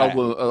a battle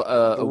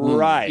wound.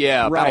 Right.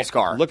 Yeah, right. Battle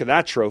scar. Look at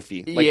that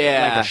trophy. Like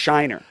a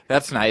shiner.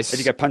 That's nice. If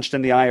you get punched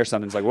in the eye or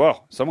something, it's like,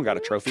 whoa, someone got a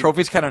trophy.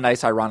 Trophy's kind of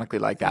nice, ironically,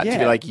 like that. Yeah. To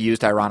be like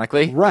used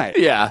ironically. Right.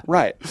 Yeah.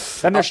 Right.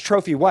 Then there's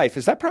trophy wife.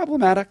 Is that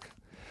problematic?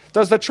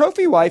 Does the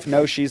trophy wife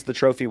know she's the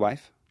trophy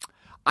wife?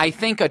 I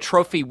think a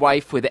trophy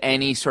wife with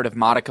any sort of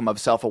modicum of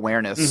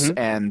self-awareness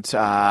and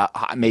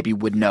maybe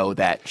would know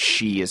that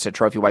she is a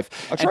trophy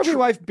wife. A trophy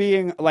wife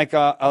being like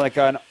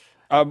a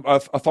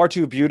far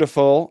too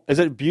beautiful. Is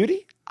it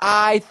beauty?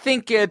 I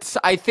think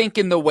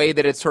in the way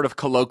that it's sort of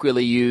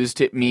colloquially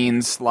used, it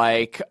means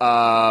like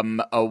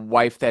a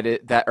wife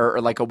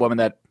or like a woman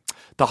that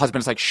the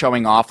husband's like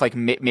showing off, like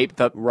maybe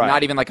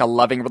not even like a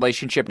loving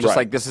relationship, just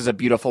like this is a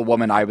beautiful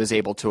woman I was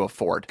able to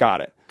afford.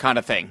 Got it. Kind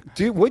of thing.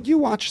 Would you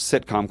watch a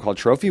sitcom called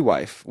Trophy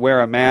Wife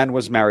where a man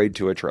was married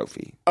to a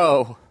trophy?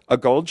 Oh. A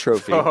gold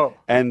trophy. Oh.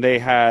 And they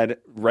had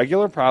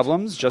regular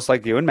problems, just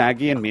like you and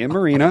Maggie and me and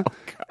Marina.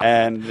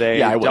 And they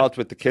dealt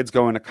with the kids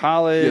going to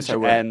college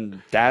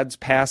and dad's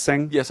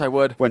passing. Yes, I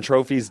would. When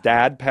Trophy's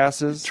dad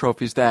passes.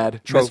 Trophy's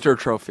dad. Mr.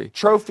 Trophy.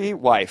 Trophy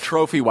wife.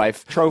 Trophy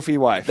wife. Trophy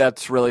wife.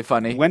 That's really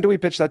funny. When do we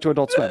pitch that to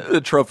Adult Swim? The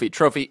Trophy.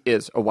 Trophy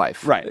is a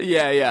wife. Right.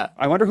 Yeah.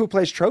 I wonder who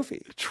plays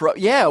Trophy.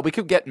 We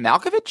could get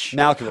Malkovich?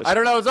 Malkovich. I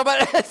don't know.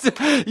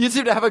 You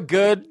seem to have a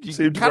good...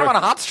 You kind of on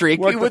a hot streak.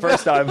 Worked the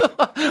first time.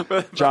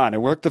 John,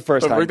 it worked the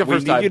first time. We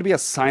need you to be a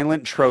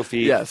silent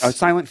trophy. Yes. A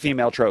silent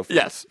female trophy.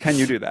 Yes. Can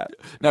you do that?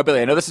 Now,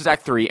 Billy, I know this is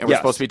Act 3, and we're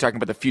supposed to be talking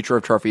about the future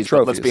of trophies,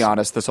 but let's be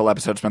honest, this whole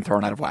episode's been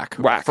thrown out of whack.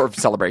 For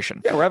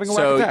celebration. Yeah, we're having a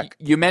whack attack.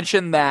 You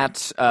mentioned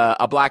that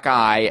a black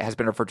eye has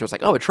been referred to as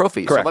like, a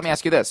trophy. Correct. So let me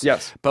ask you this.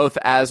 Yes. Both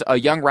as a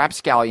young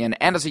rapscallion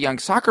and as a young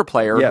soccer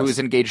player who is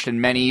engaged in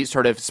many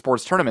sort of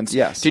sports tournaments,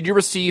 did you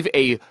receive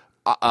a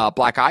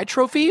black eye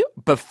trophy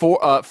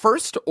before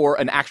first, or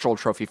an actual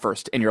trophy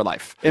first in your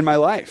life? In my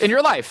life. In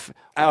your life.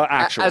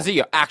 Actual.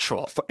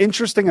 Actual.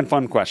 Interesting and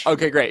fun question.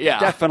 Okay, great. Yeah.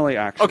 Definitely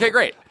actual. Okay,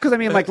 great. Because, I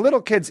mean, like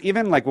little kids,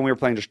 even like when we were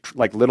playing just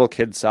like little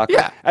kids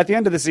soccer, at the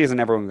end of the season,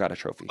 everyone got a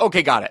trophy.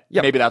 Okay, got it.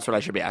 Yep. Maybe that's what I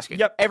should be asking.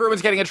 Yep.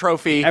 Everyone's getting a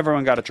trophy.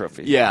 Everyone got a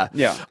trophy. Yeah.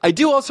 Yeah. I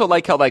do also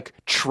like how like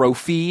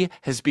trophy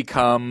has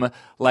become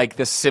like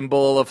the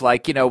symbol of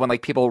like, when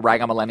like people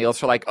rag on millennials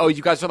for like, oh,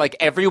 you guys are like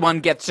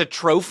everyone gets a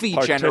trophy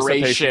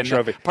generation.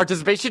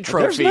 Participation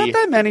trophy. There's not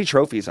that many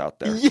trophies out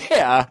there.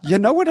 Yeah. You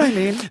know what I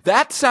mean?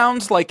 That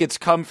sounds like it's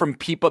come from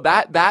people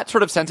that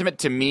sort of sentiment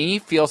to me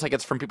feels like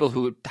it's from people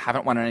who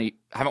haven't won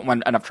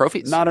enough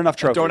trophies. Not enough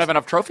trophies. Don't have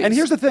enough trophies. And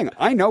here's the thing.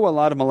 I know a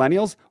lot of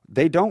millennials,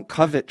 they don't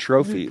covet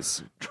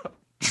trophies.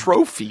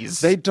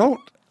 Trophies? They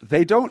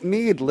don't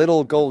need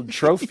little gold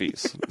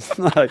trophies.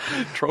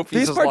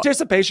 Trophies. These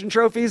participation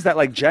trophies that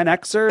like Gen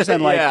Xers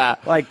and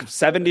like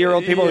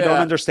 70-year-old people who don't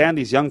understand,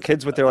 these young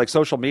kids with their like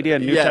social media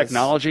and new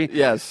technology.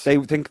 Yes. They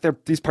think they're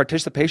these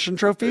participation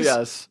trophies.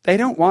 Yes. They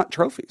don't want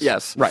trophies.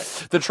 Yes. Right.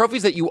 The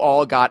trophies that you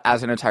all got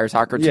as an entire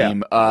soccer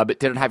team,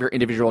 but didn't have your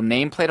individual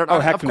name played on. Oh,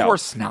 heck no. Of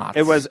course not.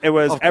 It was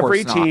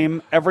every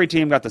team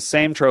got the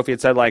same trophy.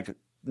 It said like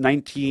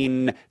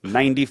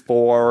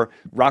 1994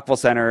 Rockville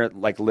Center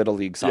like Little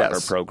League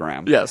soccer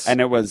program. Yes. And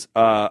it was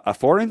a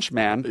 4-inch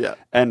man,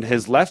 and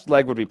his left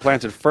leg would be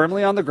planted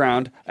firmly on the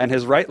ground, and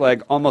his right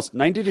leg almost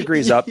 90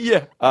 degrees up,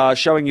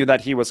 showing you that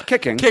he was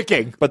kicking.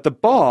 But the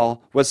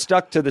ball was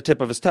stuck to the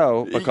tip of his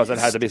toe because it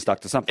had to be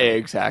stuck to something.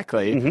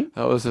 Exactly. Mm-hmm.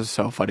 That was just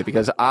so funny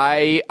because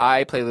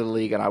I play Little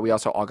League, and we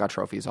also all got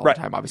trophies all the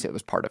time. Obviously, it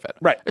was part of it.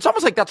 Right. It's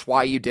almost like that's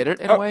why you did it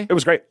in a way. It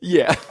was great.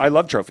 Yeah. I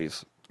love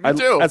trophies.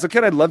 too. As a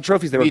kid, I loved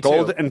trophies. They were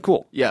gold and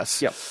cool.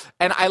 Yes. Yep.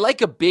 And I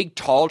like a big,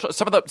 tall.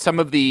 Some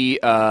of the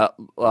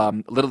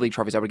Little League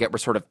trophies I would get were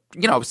sort of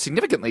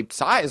significantly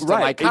sized.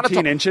 Right. And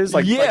 18 inches,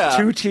 like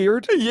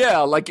two-tiered. Yeah,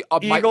 like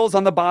eagles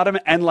on the bottom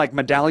and like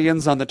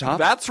medallions on the top.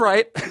 That's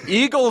right.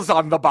 Eagles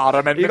on the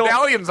bottom and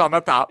medallions on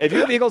the top. If you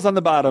have eagles on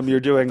the bottom, you're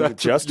doing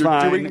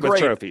fine with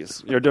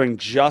trophies.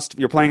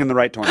 You're playing in the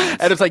right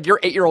tournaments. And it's like your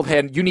 8-year-old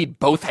hand, you need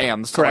both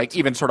hands to like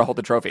even sort of hold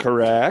the trophy.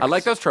 Correct. I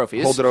like those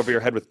trophies. Hold it over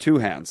your head with two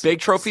hands. Big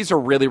trophies are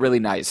really, really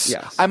nice.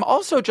 Yes. I'm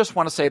also just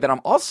want to say that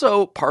I'm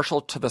also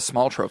partial to the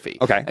small trophy.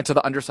 Okay. And to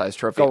the undersized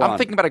trophy. I'm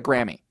thinking about a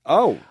Grammy.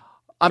 Oh.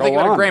 I'm thinking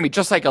about a Grammy,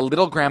 just like a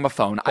little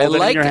gramophone. Hold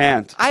it in your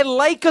hand. I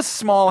like a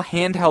small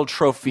handheld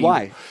trophy.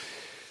 Why?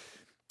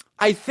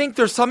 I think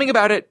there's something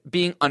about it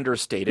being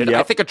understated. Yep.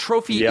 I think a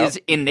trophy is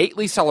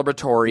innately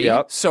celebratory.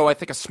 Yep. So I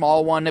think a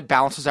small one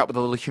balances out with a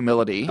little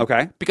humility.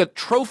 Okay. Because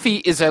trophy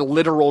is a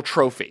literal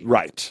trophy.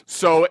 Right.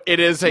 So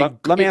it is a...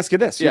 Let me ask you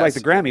this. You like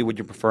the Grammy, would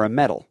you prefer a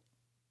medal?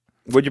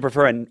 Would you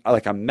prefer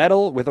a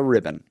medal with a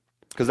ribbon?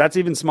 Because that's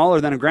even smaller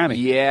than a Grammy.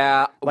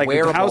 Yeah, like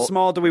wearable. How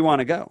small do we want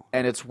to go?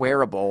 And it's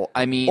wearable.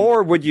 I mean...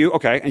 Or would you...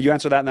 Okay, and you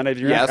answer that and then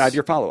add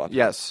your follow-up.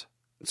 Yes.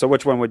 So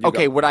which one would you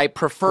go? Would I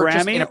prefer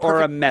Grammy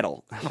or a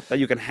medal that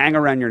you can hang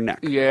around your neck?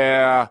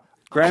 Yeah.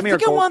 Grammy I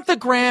think I want the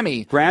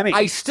Grammy. Grammy.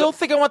 I still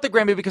think I want the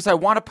Grammy because I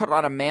want to put it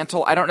on a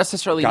mantle. I don't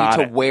necessarily need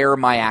to wear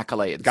my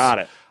accolades. Got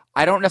it.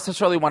 I don't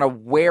necessarily want to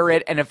wear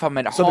it, and if I'm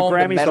at home... So the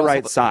Grammy's the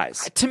right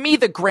size? To me,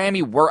 the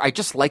Grammy, I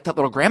just like that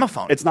little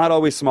gramophone. It's not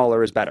always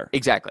smaller is better.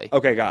 Exactly.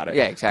 Okay, got it.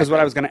 Yeah, exactly. Because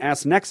what I was going to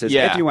ask next is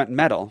if you went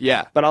medal,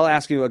 but I'll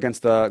ask you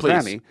against the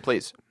Grammy.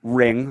 Please.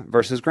 Ring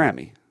versus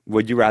Grammy.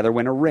 Would you rather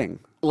win a ring?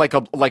 Like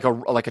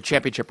a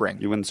championship ring.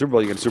 You win the Super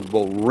Bowl, you get a Super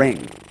Bowl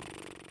ring.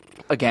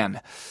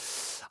 Again,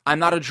 I'm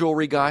not a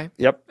jewelry guy.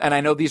 Yep. And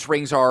I know these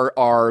rings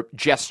are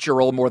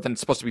gestural more than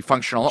supposed to be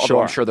functional,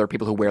 although I'm sure there are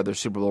people who wear their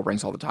Super Bowl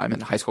rings all the time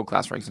and high school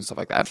class rings and stuff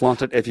like that.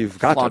 Flaunt it if you've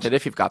got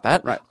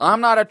that. Right.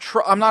 I'm not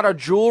a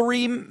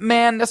jewelry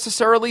man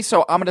necessarily,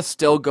 so I'm going to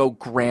still go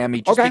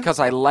Grammy just because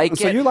I like it.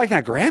 So you like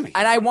that Grammy.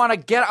 And I want to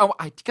get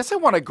I guess I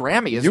want a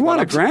Grammy. You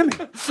want a Grammy?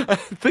 I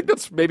think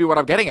that's maybe what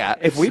I'm getting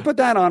at. If we put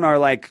that on our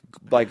like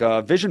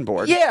a vision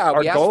board, yeah,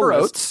 we asked for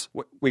oats.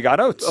 We got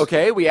oats.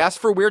 Okay, we asked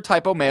for Weird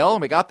Typo Mail,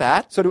 and we got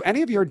that. So do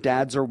any of your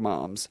dads or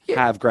moms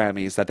have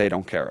Grammys that they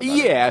don't care about?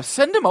 Yeah,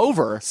 send them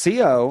over.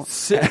 CO,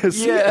 send it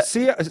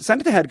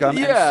to HeadGum,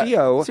 and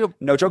CO,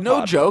 no joke.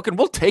 No joke, and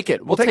we'll take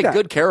it. We'll take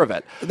good care of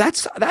it.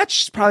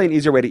 That's probably an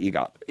easier way to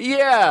EGOT.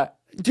 Yeah.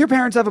 Do your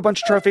parents have a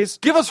bunch of trophies?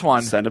 Give us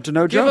one. Send them to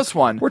No Joke. Give us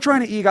one. We're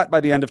trying to EGOT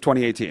by the end of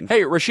 2018.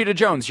 Hey, Rashida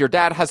Jones, your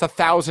dad has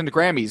 1,000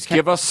 Grammys.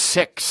 Give us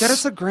 6. Get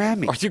us a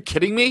Grammy. Are you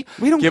kidding me?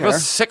 We don't Give care.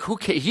 us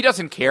 6. He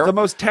doesn't care. The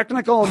most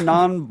technical,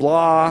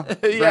 non-blah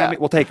Grammy.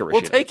 We'll take it, Rashida.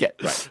 We'll take it.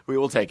 Right. We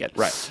will take it.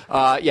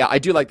 Right. Yeah, I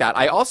do like that.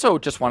 I also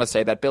just want to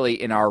say that, Billy,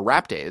 in our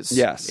rap days,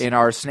 in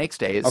our Snakes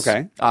days,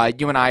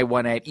 you and I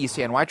won an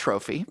ECNY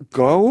trophy.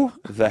 Go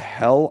the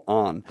hell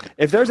on.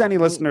 If there's any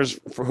listeners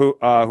who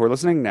are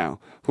listening now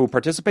who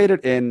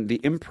participated in the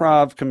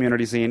improv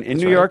community scene in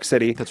New York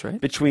City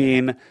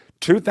between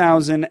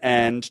 2000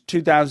 and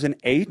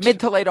 2008. Mid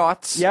to late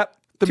aughts. Yep.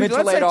 Mid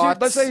to late aughts.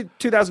 Let's say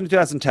 2000 to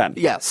 2010.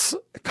 Yes.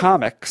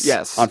 Comics.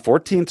 Yes. On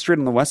 14th Street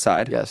on the West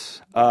Side.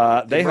 Yes.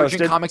 They Emerging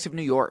hosted Comics of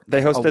New York.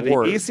 They hosted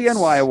Awards. the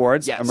ECNY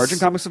Awards. Yes. Emerging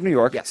Comics of New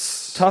York.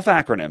 Yes. Tough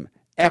acronym.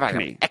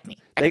 ECNY.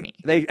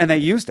 They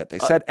used it. They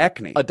said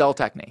ECNY. Adult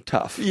ECNY.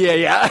 Tough.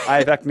 Yeah. I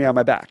have ECNY on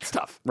my back. It's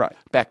tough. Right.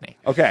 Beckney.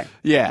 Okay.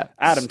 Yeah.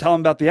 Adam, tell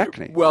them about the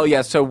ECNY. Well,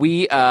 yeah. So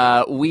we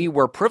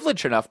were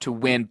privileged enough to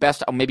win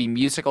best maybe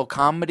musical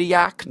comedy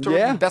act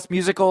or best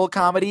musical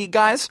comedy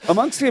guys.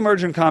 Amongst the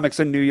emerging comics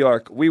in New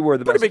York, we were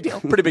the Pretty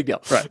best. big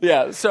deal. Right.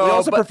 Yeah. So we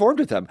also performed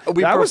with them.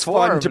 That was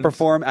fun to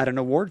perform at an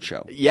award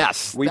show.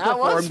 Yes. We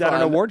performed at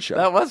an award show.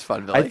 That was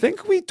fun, Billy. I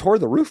think we tore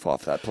the roof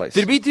off that place.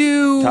 Did we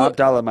do Top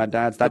Dollar, my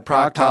dad's that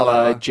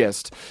Proctala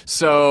gist?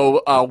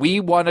 So we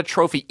won a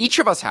trophy. Each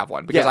of us have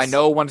one because I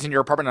know one's in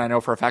your apartment and I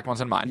know for a fact one's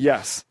in mine.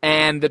 Yes.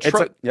 And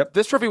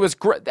this trophy was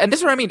and this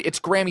is what I mean. It's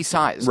Grammy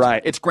sized.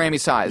 Right. It's Grammy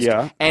sized.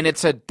 Yeah. And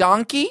it's a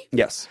donkey.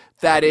 Yes.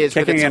 That is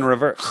kicking in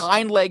reverse.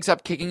 Hind legs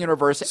up, kicking in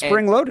reverse.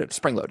 Spring loaded.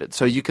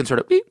 So you can sort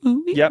of.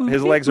 Yep.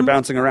 His legs are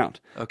bouncing around.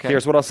 Okay.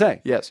 Here's what I'll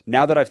say. Yes.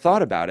 Now that I've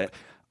thought about it,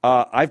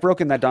 I've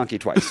broken that donkey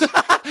twice.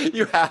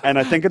 You have. And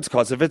I think it's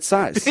because of its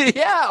size.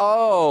 Yeah.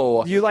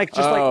 Oh. You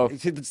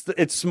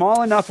it's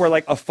small enough where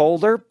like a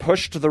folder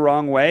pushed the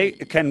wrong way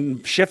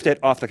can shift it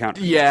off the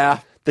counter. Yeah.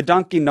 The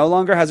donkey no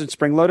longer has its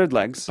spring-loaded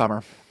legs.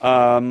 Bummer.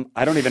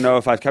 I don't even know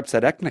if I've kept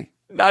said ECNY.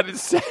 Not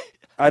insane.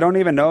 I don't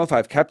even know if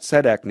I've kept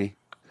said ECNY.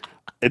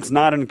 It's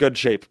not in good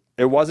shape.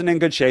 It wasn't in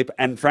good shape.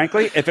 And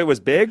frankly, if it was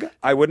big,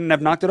 I wouldn't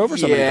have knocked it over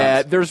so many times.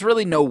 Yeah, there's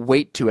really no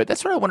weight to it.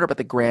 That's what I wonder about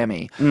the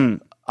Grammy.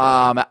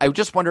 I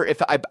just wonder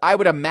if I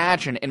would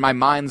imagine in my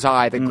mind's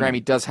eye that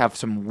Grammy does have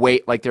some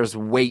weight. Like there's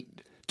weight.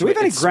 Do we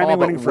have any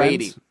Grammy-winning friends?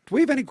 Weighty. Do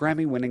we have any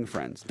Grammy-winning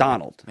friends?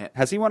 Donald.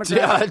 Has he won a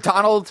Grammy?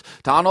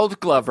 Donald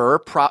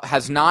Glover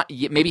has not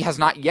yet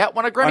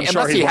won a Grammy. I'm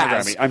sure unless he's he won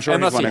has. a Grammy. I'm sure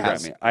he's won a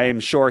Grammy. I am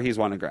sure he's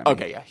won a Grammy.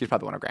 Okay, yeah, he's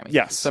probably won a Grammy.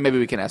 Yes. So maybe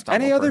we can ask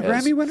Donald any other for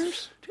his. Grammy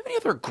winners? Do you have any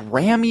other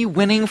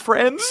Grammy-winning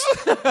friends?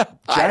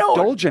 Jack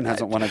Dolgen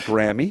hasn't won a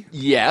Grammy.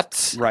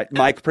 Yet. Right.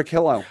 Mike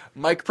Perkillo.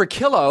 Mike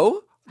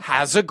Perkillo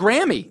has a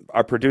Grammy.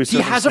 Our producer.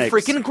 He has a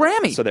freaking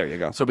Grammy. So there you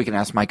go. So we can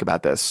ask Mike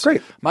about this.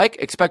 Great. Mike,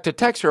 expect a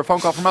text or a phone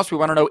call from us. We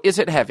want to know, is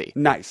it heavy?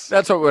 Nice.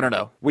 That's what we want to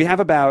know. We have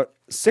about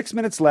 6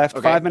 minutes left,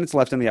 5 minutes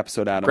left in the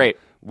episode, Adam. Great.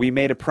 We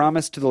made a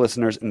promise to the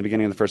listeners in the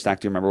beginning of the first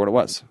act. Do you remember what it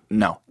was?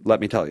 No. Let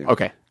me tell you.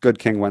 Okay. Good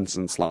King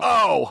Wenceslas.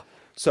 Oh.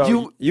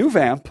 So you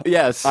vamp.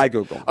 Yes. I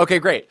Google. Okay,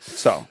 great.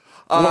 So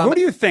who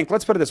do you think?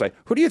 Let's put it this way.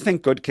 Who do you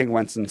think Good King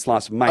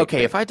Wenceslas might be?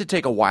 Okay, if I had to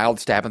take a wild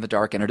stab in the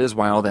dark, and it is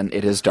wild and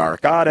it is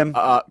dark. Got him.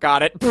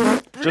 Got it.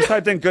 Just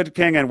typed in Good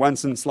King and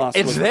Wenceslas.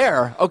 It's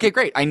there. Okay,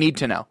 great. I need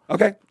to know.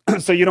 Okay.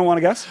 So you don't want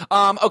to guess?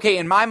 Okay,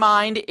 in my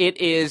mind, it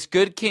is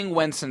Good King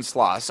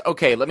Wenceslas.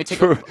 Okay, let me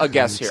take a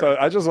guess here. So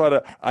I just want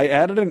to... I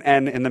added an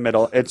N in the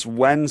middle. It's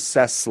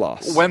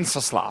Wenceslas.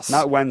 Wenceslas.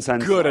 Not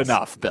Wenceslas. Good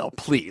enough, Bill.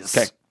 Please.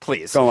 Okay.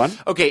 Please. Go on.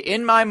 Okay,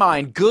 in my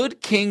mind,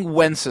 Good King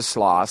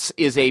Wenceslas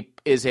is a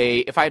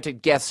if I had to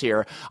guess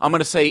here, I'm going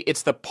to say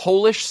it's the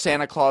Polish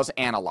Santa Claus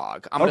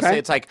analog. I'm going to say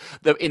it's like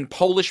in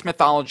Polish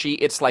mythology,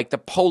 it's like the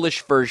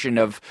Polish version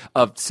of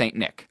Saint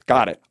Nick.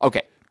 Got it.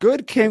 Okay.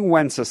 Good King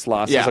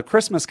Wenceslas is a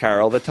Christmas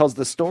carol that tells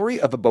the story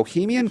of a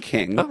Bohemian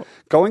king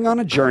going on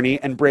a journey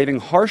and braving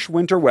harsh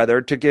winter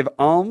weather to give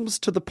alms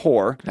to the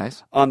poor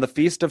on the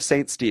feast of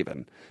St.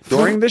 Stephen.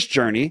 During this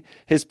journey,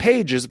 his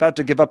page is about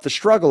to give up the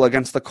struggle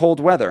against the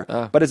cold weather,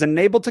 but is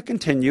enabled to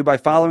continue by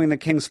following the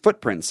king's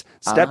footprints,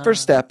 step for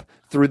step,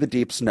 through the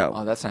deep snow.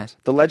 Oh, that's nice.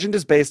 The legend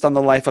is based on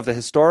the life of the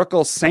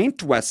historical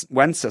Saint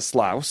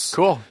Wenceslaus,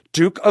 Cool.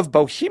 Duke of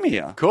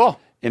Bohemia. Cool.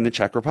 in the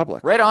Czech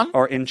Republic. Right on.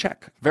 Or in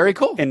Czech. Very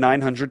cool. In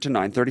 900 to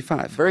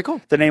 935. Very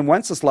cool. The name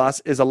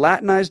Wenceslas is a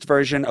Latinized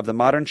version of the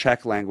modern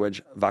Czech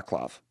language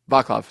Václav.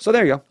 Václav. So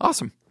there you go.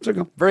 Awesome. There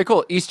you go. Very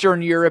cool.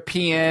 Eastern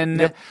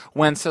European,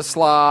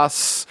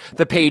 Wenceslas.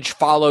 The page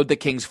followed the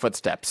king's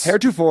footsteps.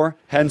 Heretofore,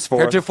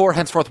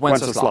 henceforth,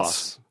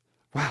 Wenceslas.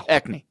 Wow.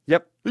 Ecne.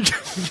 Yep.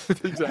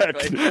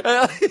 Exactly.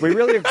 We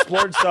really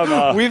explored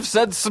some... We've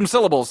said some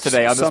syllables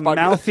today on this podcast. Some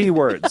mouthy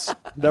words.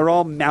 They're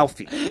all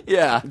mouthy.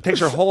 Yeah. It takes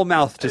your whole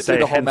mouth to say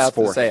the whole mouth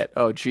to henceforth. say it.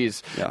 Oh,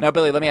 geez. Yeah. Now,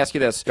 Billy, let me ask you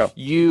this. Go.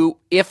 You,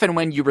 if and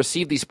when you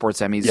receive these sports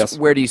Emmys, Yes.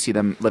 where do you see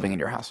them living in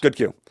your house? Good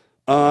cue.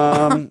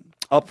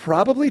 I'll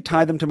probably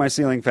tie them to my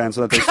ceiling fan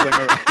so that they swing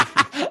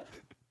around.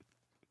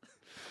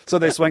 So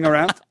they swing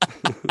around?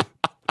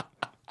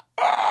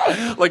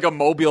 Like a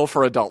mobile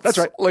for adults. That's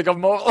right. Like a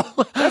mobile.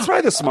 That's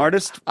probably the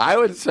smartest. I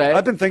would say.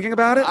 I've been thinking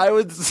about it. I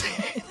would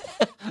say.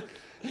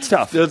 It's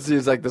tough. That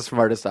seems like the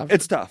smartest option.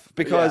 It's tough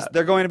because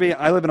they're going to be,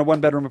 I live in a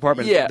one-bedroom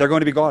apartment. Yeah. They're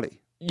going to be gaudy.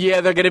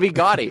 Yeah, they're going to be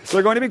gaudy. So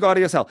they're going to be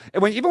gaudy as hell.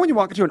 And even when you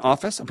walk into an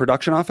office, a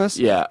production office,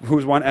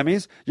 who's won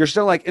Emmys, you're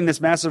still like in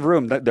this massive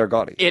room that they're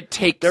gaudy.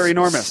 They're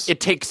enormous. It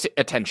takes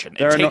attention.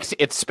 They're it takes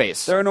its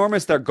space. They're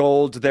enormous. They're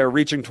gold. They're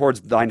reaching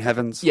towards thine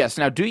heavens. Yes.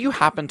 Now, do you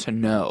happen to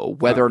know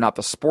whether or not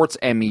the Sports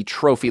Emmy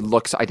trophy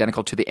looks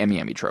identical to the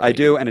Emmy trophy? I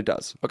do, and it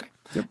does. Okay.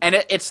 Yep.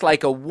 And it's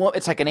like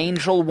it's like an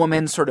angel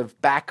woman, sort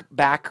of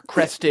back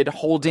crested,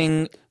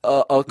 holding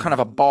a kind of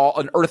a ball,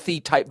 an earthy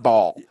type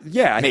ball.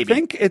 Yeah, I maybe.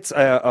 think it's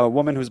a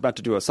woman who's about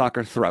to do a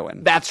soccer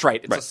throw-in. That's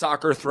right. It's a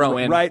soccer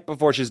throw-in. Right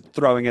before she's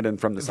throwing it in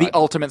from the side. The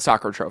ultimate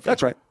soccer trophy.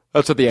 That's right.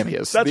 That's what the Emmy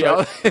is. That's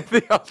right.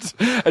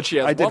 And she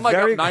has one leg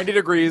up 90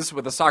 degrees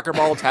with a soccer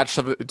ball attached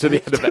to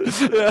the end of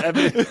it.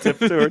 Emmy tipped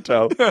to her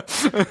toe.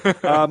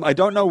 I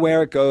don't know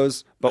where it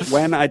goes, but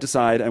when I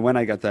decide and when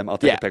I get them, I'll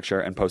take a picture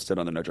and post it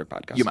on the No Joke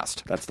Podcast. You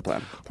must. That's the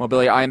plan. Well,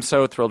 Billy, I am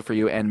so thrilled for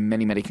you, and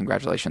many, many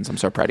congratulations. I'm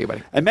so proud of you,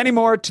 buddy. And many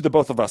more to the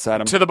both of us,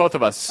 Adam. To the both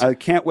of us. I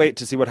can't wait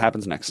to see what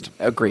happens next.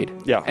 Agreed.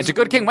 Yeah. And to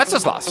Good King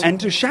Wenceslas. And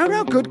to shout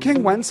out Good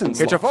King Wenceslas.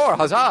 Heretofore,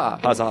 huzzah.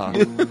 Huzzah.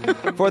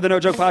 For the No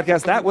Joke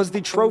Podcast, that was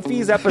the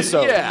trophies episode.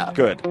 Yeah.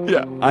 Good.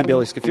 Yeah. I'm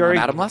Billy Scafuri. I'm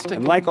Adam Lustig.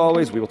 And like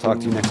always, we will talk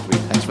to you next week.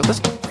 Thanks for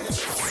listening.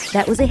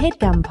 That was a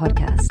HeadGum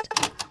podcast.